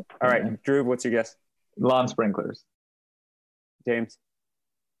 Okay. All right. Drew, what's your guess? Lawn sprinklers. James?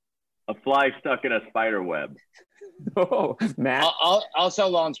 A fly stuck in a spider web. Oh, Matt? Also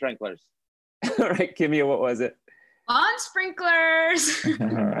lawn sprinklers. All right, Kimia, what was it? Lawn sprinklers. All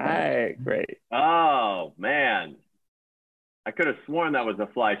right, great. Oh, man. I could have sworn that was a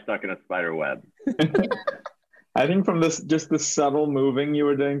fly stuck in a spider web. I think from just the subtle moving you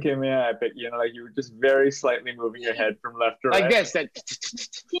were doing, Kimia, I bet, like you were just very slightly moving your head from left to right. Like this. Can't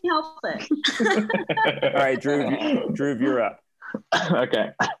help it. All right, Drew, you're up.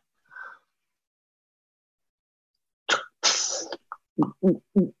 Okay.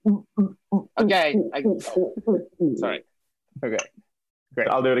 Okay. Sorry. Okay. Great.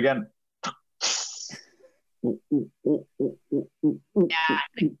 I'll do it again. Yeah, I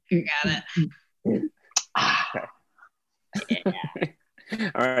think you got it. Yeah.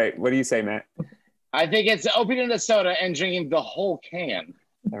 All right. What do you say, Matt? I think it's opening a soda and drinking the whole can.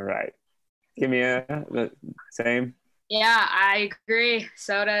 All right. Kimia, the same. Yeah, I agree.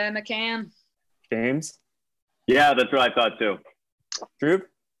 Soda in a can. James? Yeah, that's what I thought too. Drew?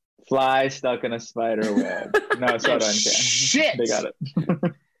 Fly stuck in a spider web. No, soda and can. Shit! They got it.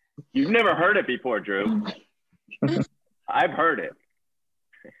 You've never heard it before, Drew. I've heard it.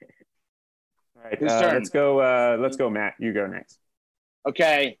 All right, let's go. Let's go, Matt. You go next.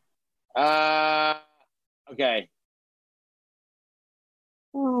 Okay. Okay.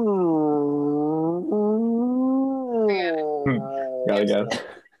 Gotta go.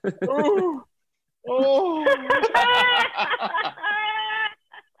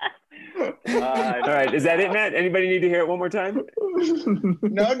 All right, is that it, Matt? Anybody need to hear it one more time?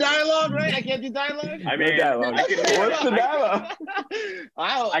 No dialogue, right? I can't do dialogue. I mean, no dialogue. What's the dialogue?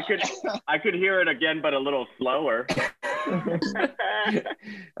 I could hear it again, but a little slower.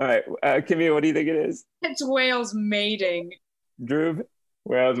 All right, Kimmy, what do you think it is? It's whales mating. Drew?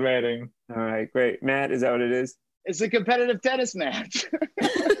 Whales mating. All right, great. Matt, is that what it is? It's a competitive tennis match.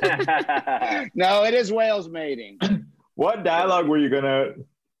 No, it is whales mating. What dialogue were you gonna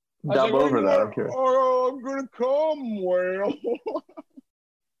dub over that? I'm curious. Oh, I'm gonna come, whale.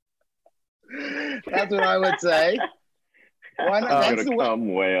 That's what I would say. Why not? I'm gonna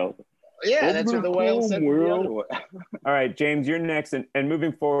come, whale. Yeah, that's what the whale said. All right, James, you're next. And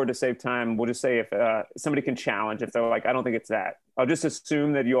moving forward to save time, we'll just say if somebody can challenge, if they're like, I don't think it's that. I'll just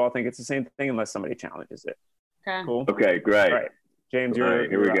assume that you all think it's the same thing unless somebody challenges it. Okay. Cool. Okay, great. All right, James,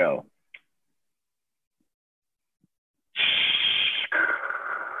 here we go.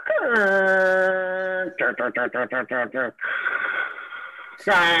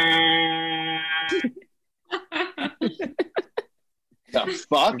 The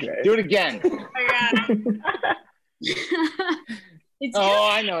fuck? Okay. Do it again. Oh my God. It's good.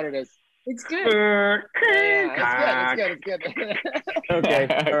 I know what it is. It's good. It's good. Okay.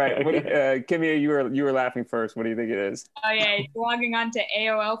 All right. Kimia, you were laughing first. What do you think it is? Oh yeah, it's logging on to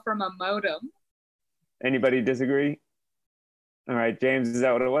AOL from a modem. Anybody disagree? All right, James, is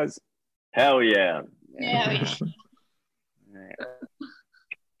that what it was? Hell yeah. Yeah.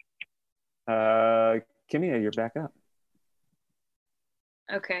 All right. Kimia, you're back up.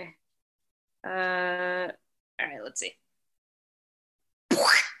 Okay. All right, let's see.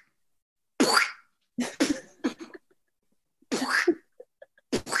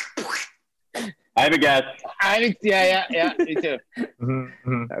 I have a guess. Yeah, me too.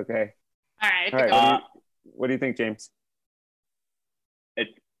 Okay. All right. All right. What do you think, James?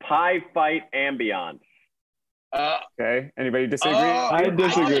 It's Pie Fight Ambiance. Okay. Anybody disagree? I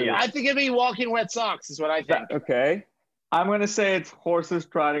disagree. I think it'd be Walking Wet Socks is what I think. Okay. I'm going to say it's horses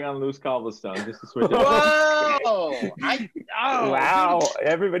trotting on loose cobblestone, just to switch up. Whoa! Wow.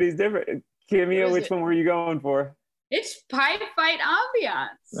 Everybody's different. Kimia, which one were you going for? It's Pie Fight Ambiance.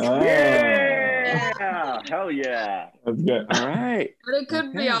 Oh. Yeah. Hell yeah. That's good. All right. But it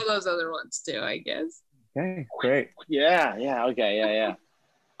could be all those other ones too, I guess. Okay, great. Yeah. Okay, yeah.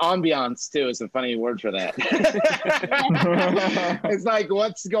 Ambiance too is a funny word for that. It's like,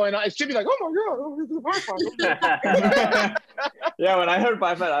 what's going on? It should be like, oh my God. Yeah, when I heard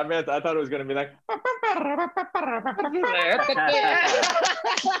Pie Fight, I thought it was going to be like.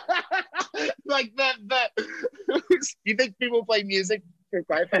 Like that. You think people play music for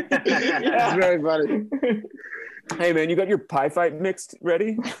Pie Fight? It's really funny. Hey man, you got your Pie Fight mixed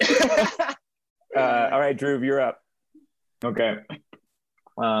ready? All right, Drew, you're up. Okay.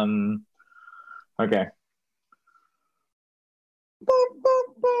 Okay.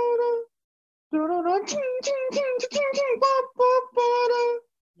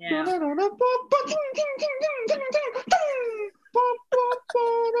 Yeah.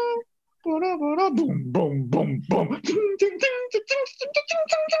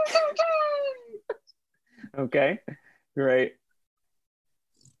 Okay, great.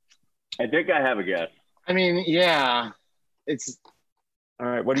 I think I have a guess. I mean, yeah, it's. All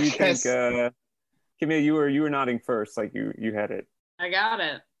right, what do you think? Kimia, you were nodding first, like you had it. I got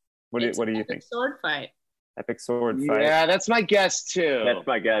it. What do you think? Sword fight. Epic sword fight. Yeah, that's my guess too. That's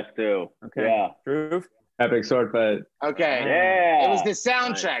my guess too. Okay. Yeah. Drew? Epic sword fight. Okay. Yeah. It was the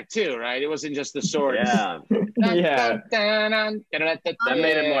soundtrack too, right? It wasn't just the swords. Yeah. Yeah. That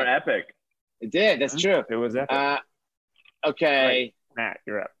made it more epic. It did. That's true. It was epic. Okay. Right. Matt,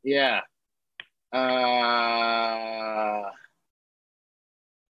 you're up. Yeah. I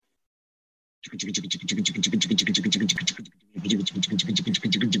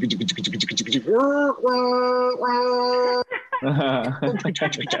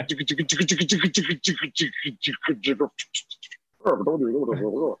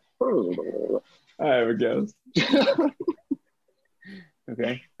have a guess.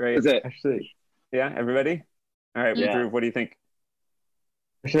 Okay, great. That's it. Actually, yeah, everybody? All right, Yeah. Drew, what do you think?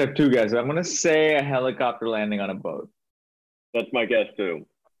 I should have two guesses. I'm going to say a helicopter landing on a boat. That's my guess too.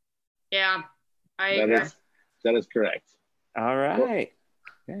 Yeah, I agree. That is correct. All right.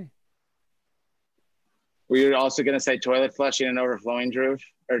 Okay. Were you also going to say toilet flushing and overflowing, Drew?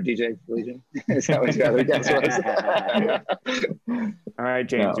 Or DJ Legion? Is that what your other guess was? All right,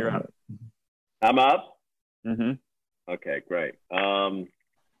 James, you're up. I'm up? Mm-hmm. Okay, great.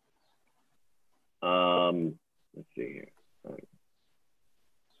 Let's see here.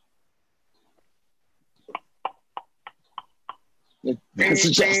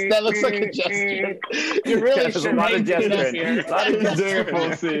 That looks like a gesture. You're really a lot of gesturing. here. A lot of gesturing.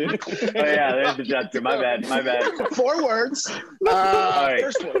 Full scene. Oh yeah, there's the gesture. My bad. 4 words. right.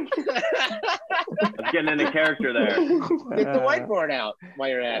 First one. Let's get into character there. Get the whiteboard out while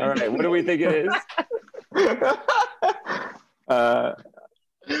you're at it. All right, what do we think it is?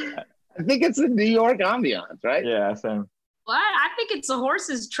 I think it's a New York ambiance, right? Yeah, same. What? I think it's the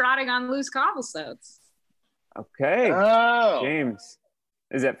horses trotting on loose cobblestones. Okay. Oh. James.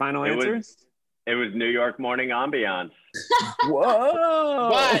 Is that final It was- answers? It was New York morning ambiance. Whoa!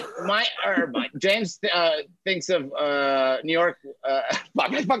 But James thinks of New York.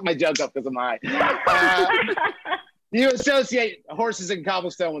 I fucked my joke up because of my. You associate horses and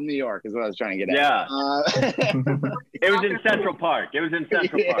cobblestone with New York, is what I was trying to get at. Yeah. It was in Central Park.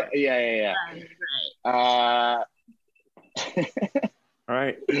 Park. Yeah. All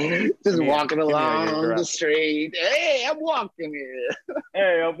right. Just walking along the street. Hey, I'm walking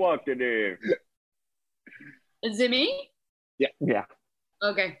here. Is it me? Yeah.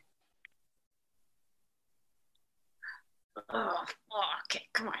 Okay. Oh, okay.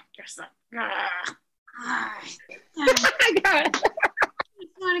 Come on. There's that. I got it.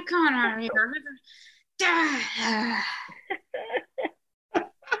 It's not a con out here.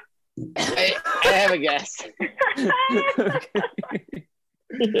 I have a guess.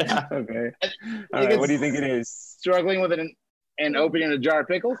 Yeah. Okay. All right. What do you think it is? Struggling with an opening a jar of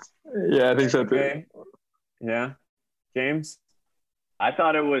pickles? Yeah, I think so too. Okay. Yeah. James? I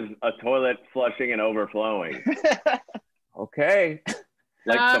thought it was a toilet flushing and overflowing. Okay.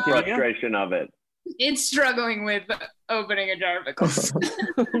 Like the frustration of it. It's struggling with opening a jar of pickles.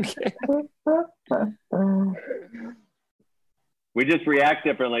 Okay. We just react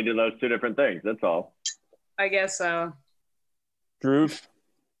differently to those two different things. That's all. I guess so. Drew?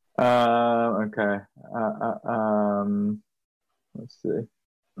 Okay. Let's see.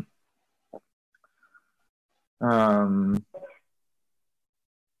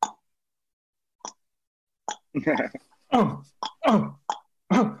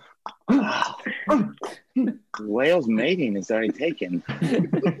 Whale's mating is already taken.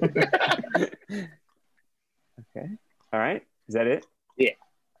 Okay. All right. Is that it? Yeah.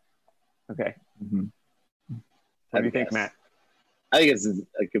 Okay. Mm-hmm. What do you think, Matt? I think it's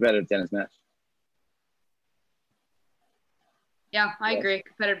a competitive tennis match. Yeah, I agree.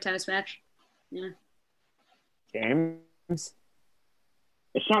 Competitive tennis match. Yeah. James?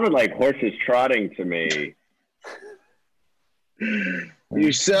 It sounded like horses trotting to me.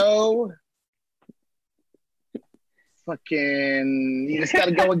 You're so fucking. You just got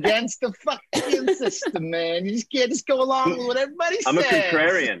to go against the fucking system, man. You just can't just go along with what everybody says. I'm a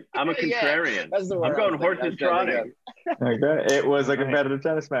contrarian. Yeah, that's the word. I'm going horses trotting. Okay, it was a competitive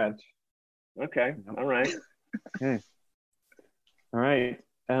tennis match. Okay, all right. Okay. All right,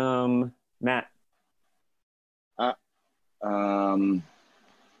 Matt. Okay.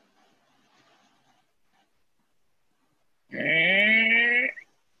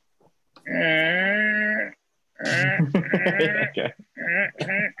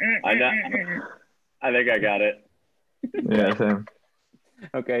 I think I got it. Yeah, same.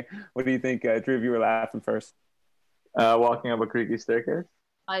 Okay. What do you think, Drew? If you were laughing first. Walking up a creaky staircase.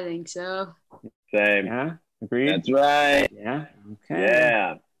 I think so. Same. Yeah. Agreed. That's right. Yeah. Okay.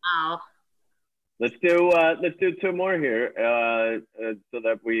 Yeah. Wow. Let's do two more here, so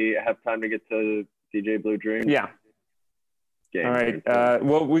that we have time to get to DJ Blue Dream. Yeah. Game. All right.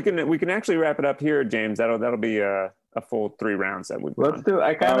 Well, we can actually wrap it up here, James. That'll be a full 3 rounds that we've Let's do.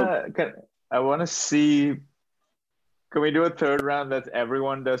 I want to see. Can we do a third round that's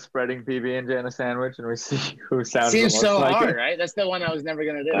everyone does spreading PB&J in a sandwich, and we see who sounds Seems so like hard, it? right? That's the one I was never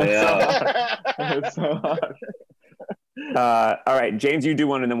gonna do. Yeah. It's so hard. All right, James, you do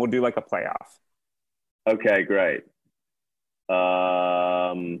one, and then we'll do like a playoff. Okay, great.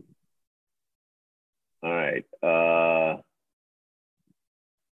 All right.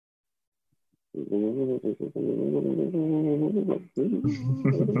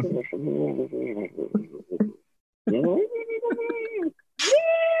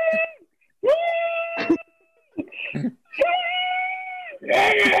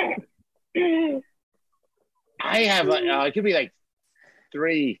 I have it could be like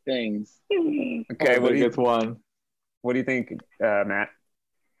 3 things. Okay, what do you one? What do you think, Matt?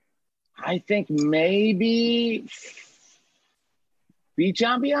 I think maybe beach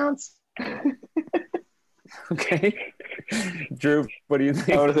ambiance. Okay. Drew, what do you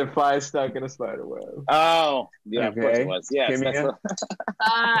think? I would have said 5 stuck in a spider web. Oh, yeah, of course it was. Yes, Kimia?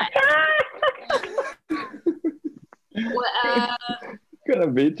 What kind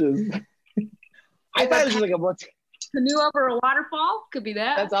of beaches? I thought it was like a bunch. Canoe over a waterfall could be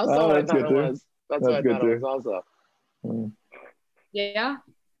that. That's also what I thought it was. That's what I thought it was also. Yeah.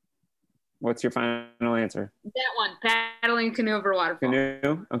 What's your final answer? That one, paddling canoe over a waterfall.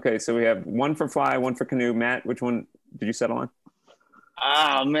 Canoe. Okay, so we have 1 for fly, 1 for canoe. Matt, which one did you settle on?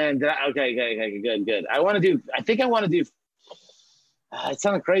 Oh man, okay, good. I think I want to do. It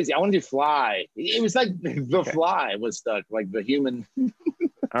sounded crazy. I want to do fly. It was like the fly was stuck, like the human.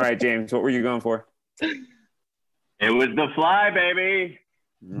 All right, James, what were you going for? It was the fly, baby.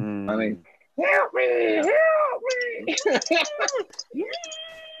 I mean, Help me!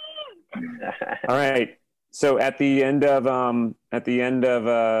 All right. So at the end of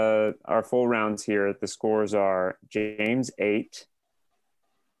our full rounds here, the scores are James 8,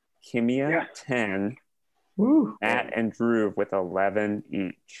 Kimia 10, Matt and Drew with 11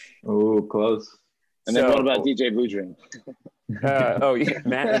 each. Oh, close. And then what about DJ Blue Dream? Matt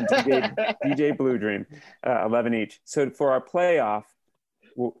and DJ Blue Dream, 11 each. So for our playoff,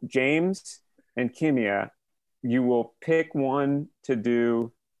 James and Kimia, you will pick one to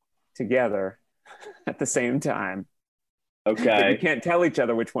do together at the same time. Okay. But you can't tell each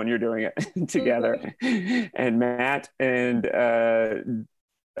other which one you're doing it together. And Matt and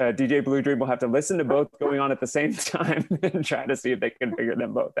DJ Blue Dream will have to listen to both going on at the same time and try to see if they can figure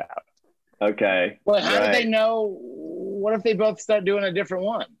them both out. Okay. Well, how do they know? What if they both start doing a different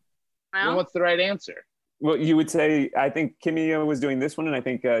one? Well, what's the right answer? Well, you would say, I think Kimia was doing this one, and I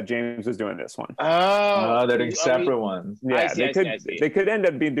think James was doing this one. Oh, they're doing separate ones. Yeah, they could end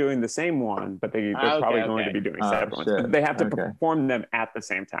up doing the same one, but they're probably going to be doing separate ones. But they have to perform them at the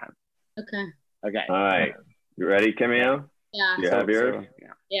same time. Okay. Okay. All right. You ready, Kimia? Yeah. You have yours?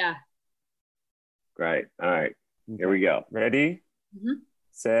 Yeah. Great. All right. Here we go. Ready,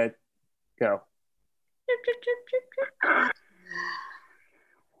 set, go.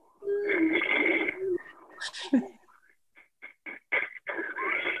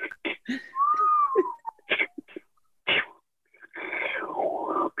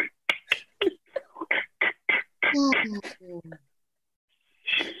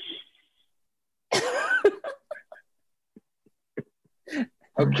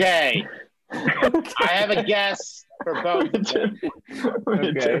 Okay. I have a guess for both of them.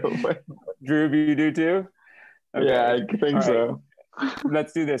 Okay. Drew, you do too? Okay. Yeah, I think so.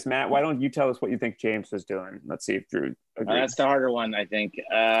 Let's do this, Matt. Why don't you tell us what you think James was doing? Let's see if Drew agrees. That's the harder one, I think.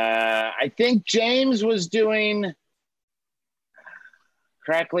 I think James was doing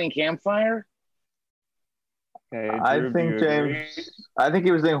Crackling Campfire. Okay, I think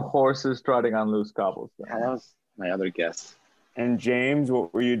he was doing Horses Trotting on Loose Cobblestone. That was my other guess. And James,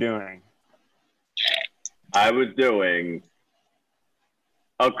 what were you doing? I was doing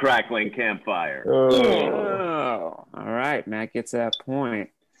A Crackling Campfire. Oh, all right. Matt gets that point.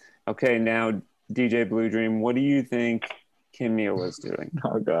 Okay, now DJ Blue Dream, what do you think Kimia was doing?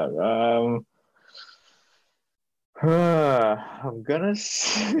 Oh God. I'm gonna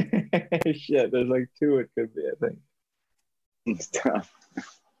say shit. There's like two it could be. I think it's tough.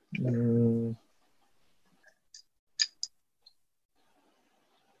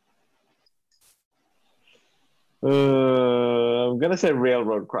 I'm gonna say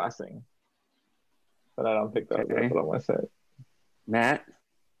Railroad Crossing, but I don't think that's what I'm gonna say. Matt,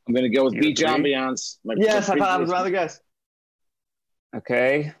 I'm gonna go with Beach Ambiance. Yes, I thought I was rather guess.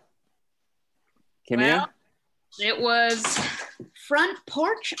 Okay, Kimia. Well, it was Front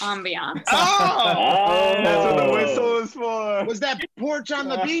Porch Ambiance. Oh, that's what the whistle was for. Was that porch on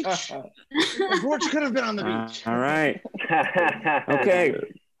the beach? The porch could have been on the beach. All right. Okay.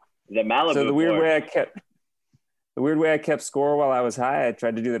 The Malibu. So the weird way I kept score while I was high, I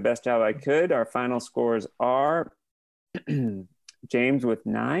tried to do the best job I could. Our final scores are James with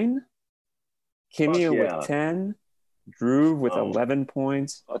 9, Kimia with 10, Drew with 11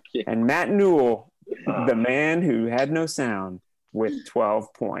 points, and Matt Newell, the man who had no sound, with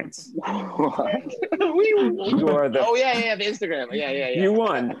 12 points. You are the, the Instagram. Yeah. You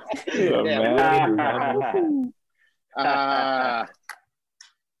won.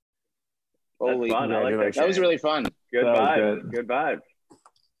 Holy fun. I like that was really fun. Good vibes. Good vibes.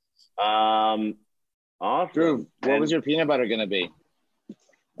 Awesome. Drew, what was your peanut butter gonna be?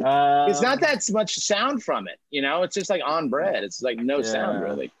 It's not that much sound from it, you know. It's just like on bread. It's like no sound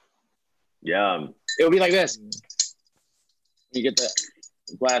really. Yeah. It would be like this. You get the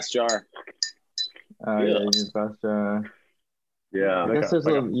glass jar. You use glass jar. Yeah. I guess there's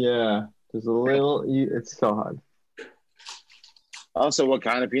there's a little. It's so hard. Also, what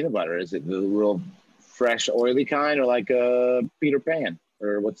kind of peanut butter? Is it the real fresh, oily kind, or like a Peter Pan?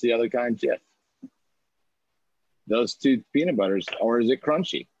 Or what's the other kind, Jeff? Those two peanut butters, or is it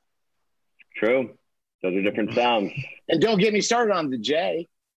crunchy? True. Those are different sounds. And don't get me started on the J.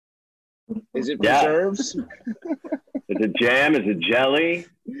 Is it preserves? Is it jam? Is it jelly?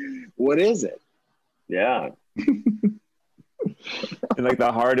 What is it? Yeah. Like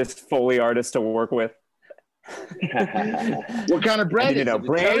the hardest Foley artist to work with. What kind of bread is it?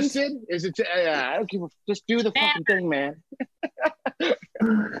 Brand? Toasted? Is it? I don't give a. Just do the fucking thing, man. What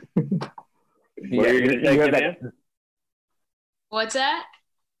are you gonna say, Kimia? What's that?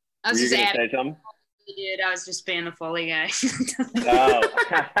 I was Were you just gonna adding say something? Dude, I was just being a Foley guy.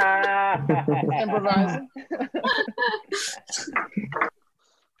 Improvising.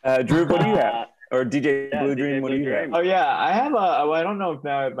 Drew, what do you have? Or DJ Blue Dream, what do you have? Oh yeah, I have well, I don't know if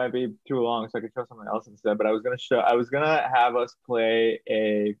now it might be too long, so I could show something else instead. But I was gonna have us play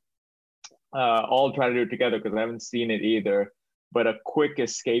a all try to do it together because I haven't seen it either. But a quick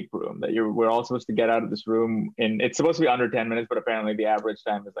escape room that we're all supposed to get out of this room it's supposed to be under 10 minutes, but apparently the average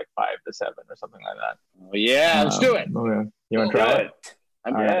time is like 5 to 7 or something like that. Oh yeah, let's do it. Okay. You want to try it?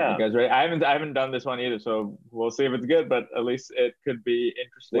 I'm right, you guys ready? I haven't done this one either, so we'll see if it's good. But at least it could be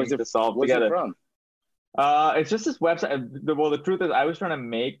interesting to solve together. What's it from? It's just this website. The truth is, I was trying to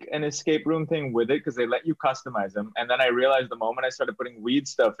make an escape room thing with it because they let you customize them, and then I realized the moment I started putting weed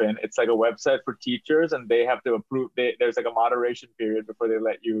stuff in, it's like a website for teachers, and they have to approve. There's like a moderation period before they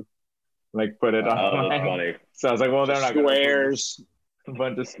let you like put it on. Oh, that's funny. So I was like, well, they're not squares. A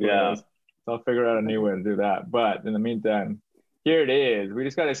bunch of squares. Yeah. So I'll figure out a new way to do that. But in the meantime, here it is. We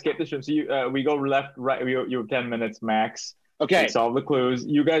just got to escape this room. So we go left, right. You have 10 minutes max. Okay. Solve the clues.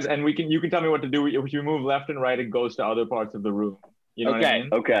 You guys, and you can tell me what to do. If you move left and right, it goes to other parts of the room. You know what I mean?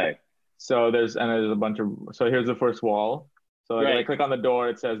 Okay. So there's a bunch of. So here's the first wall. So I click on the door.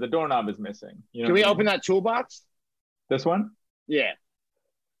 It says the doorknob is missing. You know can we open that toolbox? This one? Yeah.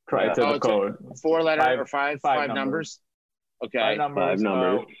 Try it to the code. 4-letter or five numbers. Okay. 5 numbers. 5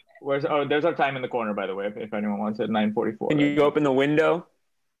 numbers. There's our time in the corner, by the way, if anyone wants it. 9:44. Can you open the window?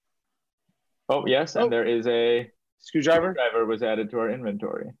 Oh yes, and there is a. Screwdriver was added to our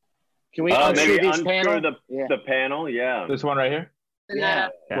inventory. Can we unscrew these panel? The panel? Yeah. This one right here? Yeah.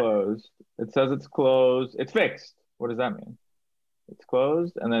 Closed. It says it's closed. It's fixed. What does that mean? It's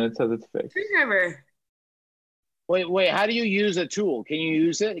closed, and then it says it's fixed. Screwdriver. Wait. How do you use a tool? Can you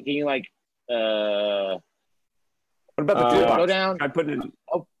use it? Can you like? What about the toolbox? Go down. I put it in.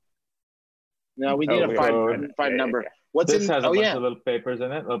 Oh. No, we need a five number. What's this has a bunch of little papers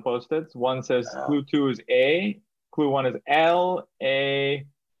in it, little post-its. One says clue 2 is A, clue 1 is L, A,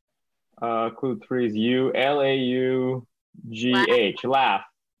 clue 3 is U, L, A, U, G, H, laugh.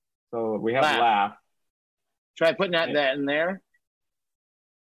 So we have laugh. Try putting that in there.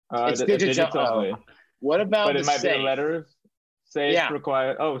 It's digits only. What about but it might safe? Be the letters. Safe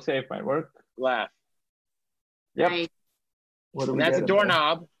required. Oh, safe might work. Laugh. Yep. Nice. That's a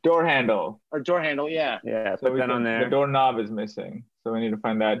doorknob. Door handle. Or door handle, yeah. Yeah, so put that on there. The doorknob is missing, so we need to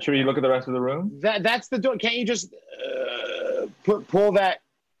find that. Should we look at the rest of the room? That's the door. Can't you just pull that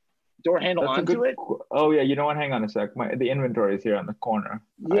door handle onto it? Oh yeah, you know what? Hang on a sec. The inventory is here on the corner.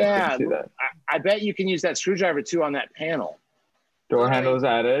 Yeah, I bet you can use that screwdriver too on that panel. Door handle is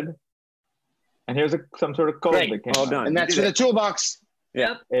added, and here's some sort of code that came. All done. And that's for the toolbox.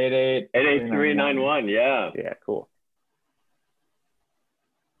 Yeah. 88391. Yeah. Yeah. Cool.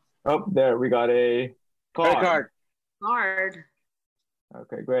 Oh, there we got a card.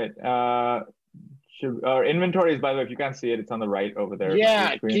 Okay, great. Our inventory is, by the way, if you can't see it, it's on the right over there.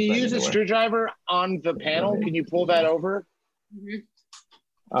 Yeah, can you use a screwdriver on the panel? Can you pull that over?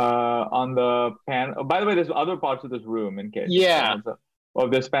 On the panel. Oh, by the way, there's other parts of this room in case. Yeah.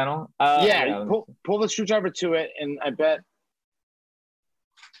 Of this panel? Yeah, pull the screwdriver to it, and I bet.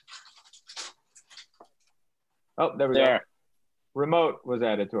 Oh, there we go. Remote was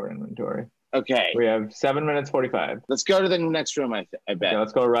added to our inventory. Okay. We have 7 minutes 45. Let's go to the next room, I bet. Okay,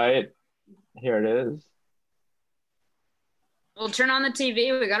 let's go right. Here it is. We'll turn on the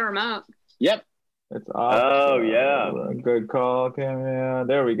TV. We got a remote. Yep. It's off. Oh, yeah. Good call, Kim. Yeah,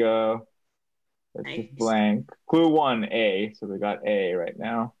 there we go. It's just blank. Clue 1, A. So we got A right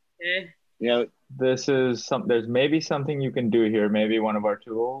now. Okay. Yeah. This is there's maybe something you can do here. Maybe one of our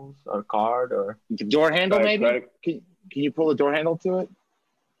tools or card or. The door handle, maybe? Can you pull the door handle to it?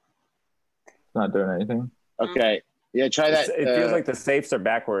 It's not doing anything. Okay. Yeah, try that. It feels like the safes are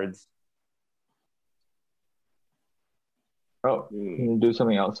backwards. Oh, can you do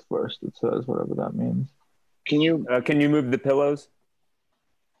something else first? It says whatever that means. Can you move the pillows?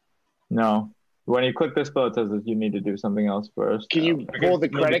 No. When you click this pillow, it says that you need to do something else first. Can you pull the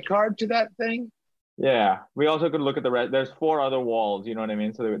credit card to that thing? Yeah. We also could look at the rest. There's 4 other walls. You know what I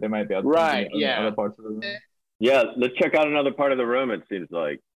mean? So they might be other other parts of the room. Yeah, let's check out another part of the room, it seems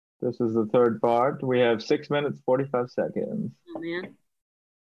like. This is the third part. We have 6 minutes, 45 seconds. Oh, man.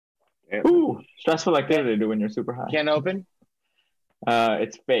 Ooh, stressful activity to do when you're super high. Can't open?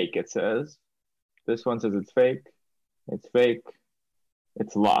 It's fake, it says. This one says it's fake. It's fake.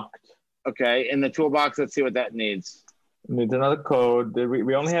 It's locked. Okay, in the toolbox, let's see what that needs. It needs another code.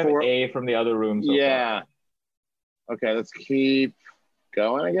 We only have A from the other room so far. Okay, let's keep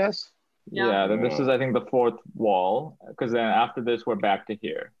going, I guess. Yeah, then this is, I think, the 4th wall, because then after this, we're back to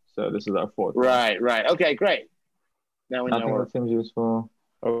here. So this is our fourth. Right. Okay, great. Now we know. Nothing that seems useful.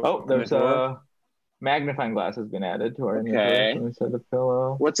 Oh, there's a magnifying glass has been added to our Okay. Instead of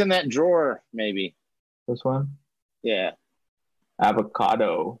pillow. What's in that drawer? Maybe this one. Yeah.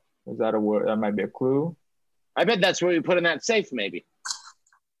 Avocado. Is that a word? That might be a clue. I bet that's where we put in that safe. Maybe.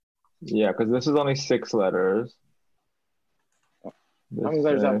 Yeah, because this is only 6 letters. How many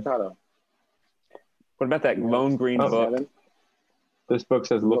letters avocado? What about that lone green book? This book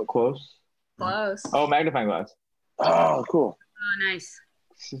says look close. Close. Oh, magnifying glass. Oh, cool. Oh, nice.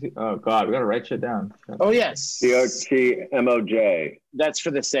 Oh, God. We got to write shit down. Oh, yes. CRTMOJ. That's for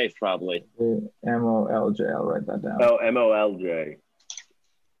the safe, probably. MOLJ. I'll write that down. Oh, MOLJ.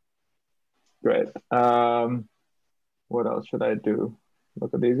 Great. What else should I do?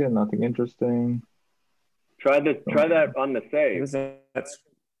 Look at these. Nothing interesting. Try that on the safe. That's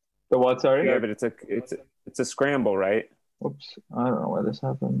the what? Sorry. Yeah, but it's a scramble, right? Oops. I don't know why this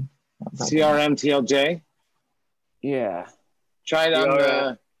happened. CRMTLJ. Yeah. Try it on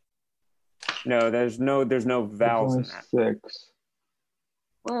the. No, there's no vowels in that. 6.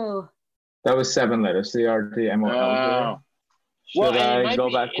 Whoa. That was 7 letters. CRTMOLJ. Should I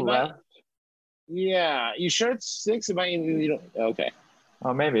go back to left? Yeah. You sure it's 6? It might. You don't. Okay.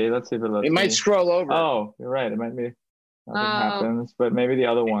 Oh, maybe. Let's see if it might scroll over. Oh, you're right. It might be. Nothing happens, but maybe the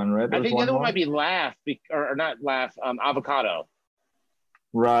other one, right? I think the other one might be laugh, or not laugh. Avocado.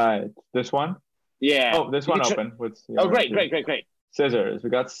 Right. This one. Yeah. Oh, this one open. Oh, great. Scissors.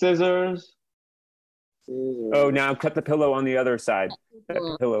 We got scissors. Oh, now cut the pillow on the other side. Cut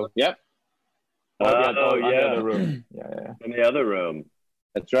the pillow. Yep. Yeah. The other room. Yeah. In the other room.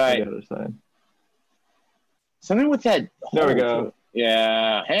 That's right. The other side. Something with that. There we go.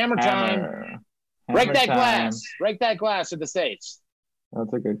 Yeah. Hammer time. Break that glass. Break that glass with the safes.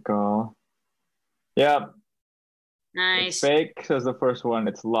 That's a good call. Yep. Nice. It's fake says the first one.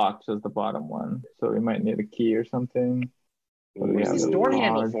 It's locked says the bottom one. So we might need a key or something. What's this door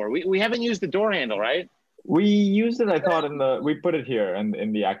handle for? We haven't used the door handle, right? We used it. I thought we put it here and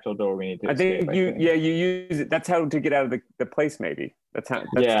in the actual door we need to. I think you use it. That's how to get out of the place. Maybe that's how.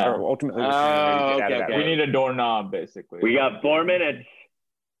 Ultimately, we need a doorknob basically. We got 4 minutes.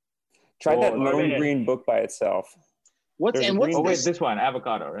 Try that lone green book by itself. What's this one?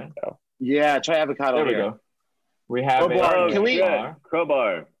 Avocado, right? Oh. Yeah, try avocado. There we go. We have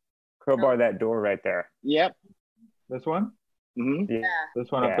crowbar. Crowbar that door right there. Yep. This one? Mm-hmm. Yeah. This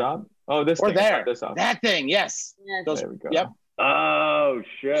one up top? Oh, this or thing. There. This off. That thing, yes. There we go. Yep. Oh,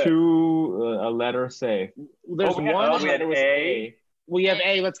 shit. A letter safe. There's one letter was A. We have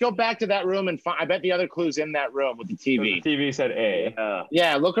A. Let's go back to that room and find. I bet the other clue's in that room with the TV. So the TV said A.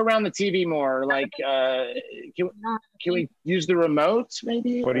 Yeah, look around the TV more. Like, can we use the remote?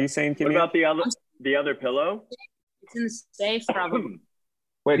 Maybe. What are you saying, Kimmy? What about the other pillow? It's in the safe, probably.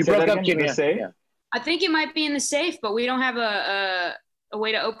 Wait, you broke up, Kimmy. Safe? Yeah. I think it might be in the safe, but we don't have a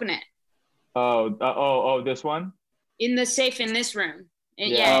way to open it. Oh, this one? In the safe in this room.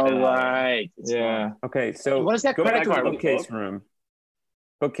 All right. Yeah. Okay, so what is that go credit back card? to the bookcase room.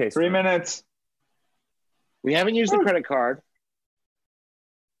 Bookcase. 3 minutes. We haven't used the credit card.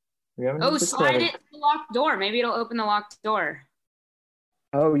 Slide it to the locked door. Maybe it'll open the locked door.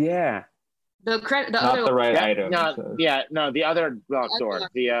 Oh yeah. Not the right item. The other locked door.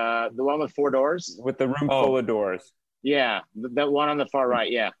 The one with 4 doors. With the room full of doors. Yeah, the one on the far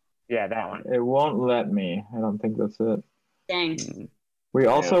right. Yeah. Yeah, that one. It won't let me. I don't think that's it. Dang. We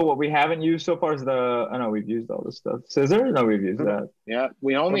also what we haven't used so far is the. Oh no, we've used all this stuff. Scissors? No, we've used that. Yeah,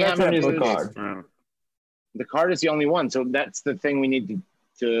 we only haven't used the card. The card is the only one, so that's the thing we need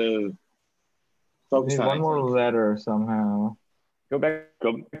to focus on. One more letter somehow. Go back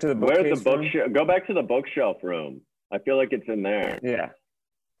to the bookshelf. Go back to the bookshelf room. I feel like it's in there. Yeah.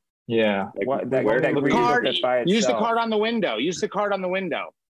 Yeah. Use the card on the window. Use the card on the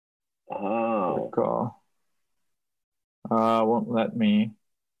window. Oh. Good call. Won't let me.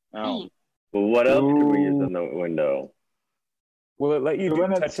 Oh. Well, what else could we use in the window? Will it let you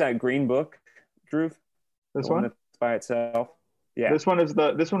touch that green book, Drew? This one? That's by itself. Yeah. This one was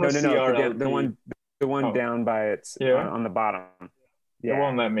the one down by its on the bottom. Yeah. It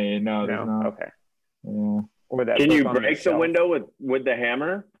won't let me. No. Okay. Yeah. Or that Can you break the window with the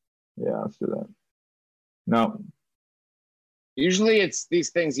hammer? Yeah, let's do that. No. Usually it's these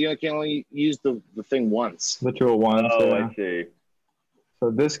things you can only use the thing once. The tool once. Oh, I see.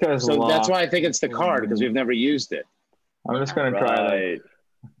 So this guy's locked. That's why I think it's the card because we've never used it. I'm just gonna try that.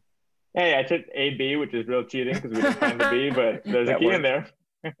 Hey, I took AB, which is real cheating because we didn't find the B, but there's a key in there.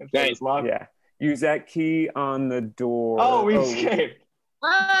 It's locked. Yeah. Use that key on the door. Oh, we escaped.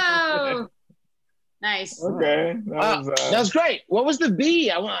 Whoa! Nice. Okay. That was great. What was the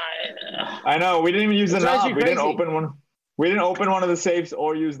B? I know. We didn't even use the knob. We didn't open one. We didn't open one of the safes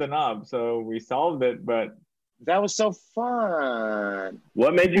or use the knob, so we solved it. But that was so fun.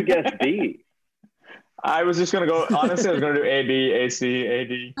 What made you guess B? I was just gonna go. Honestly, I was gonna do A, B, A, C, A,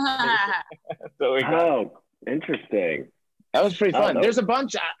 D. So interesting. That was pretty fun. There's a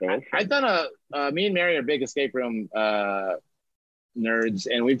bunch. I've done me and Mary are big escape room nerds,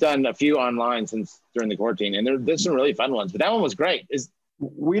 and we've done a few online since during the quarantine, and there's some really fun ones. But that one was great.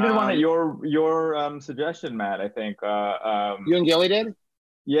 We did one at your suggestion, Matt. I think you and Gilly did.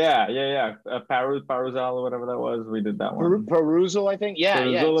 Yeah. Perusal or whatever that was. We did that one. Perusal, I think. Yeah.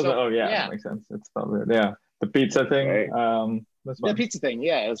 That makes sense. It's probably the pizza thing. The pizza thing.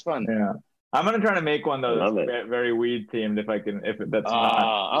 Yeah, it was fun. Yeah. I'm gonna try to make one that's very weed themed if I can. If that's not,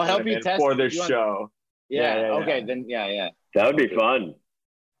 I'll help you test for this show. Yeah. Okay. Then yeah. That would be fun.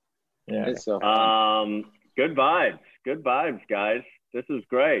 Yeah. It's so fun. Good vibes. Good vibes, guys. This is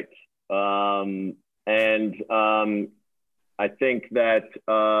great. I think that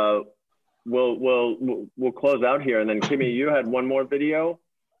we'll close out here, and then Kimmy, you had one more video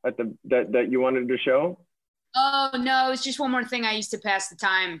that you wanted to show. Oh no, it's just one more thing I used to pass the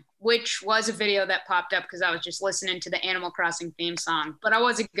time, which was a video that popped up because I was just listening to the Animal Crossing theme song, but I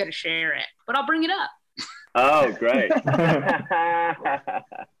wasn't gonna share it. But I'll bring it up. Oh, great! I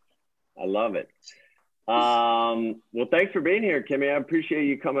love it. Well, thanks for being here, Kimmy. I appreciate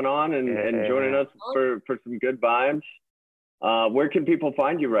you coming on and joining us for some good vibes. Where can people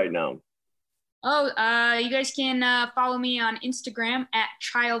find you right now? You guys can follow me on Instagram at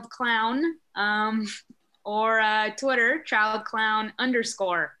childclown, or Twitter, childclown_,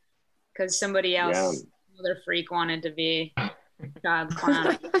 because somebody else, another freak, wanted to be child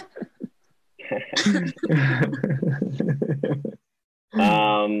clown.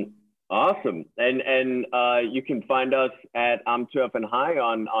 Awesome. And you can find us at I'm2FNHigh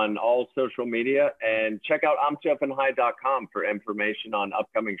on all social media, and check out I'm2FNHigh.com for information on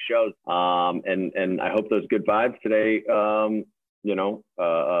upcoming shows. And I hope those good vibes today,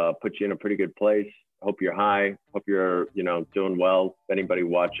 put you in a pretty good place. Hope you're high. Hope you're, doing well. Anybody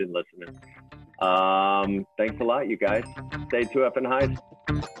watching, listening. Thanks a lot, you guys. Stay 2FN High.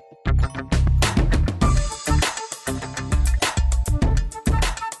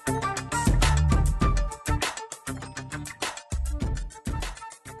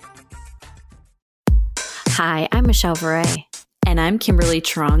 Hi, I'm Michelle Varay. And I'm Kimberly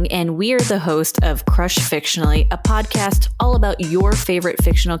Trung, and we are the host of Crush Fictionally, a podcast all about your favorite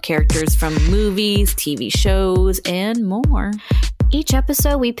fictional characters from movies, TV shows, and more. Each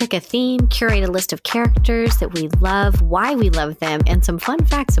episode, we pick a theme, curate a list of characters that we love, why we love them, and some fun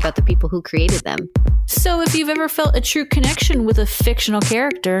facts about the people who created them. So if you've ever felt a true connection with a fictional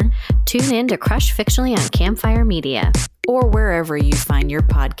character, tune in to Crush Fictionally on Campfire Media. Or wherever you find your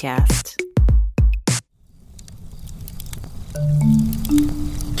podcast.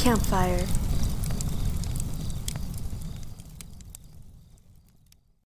 Campfire.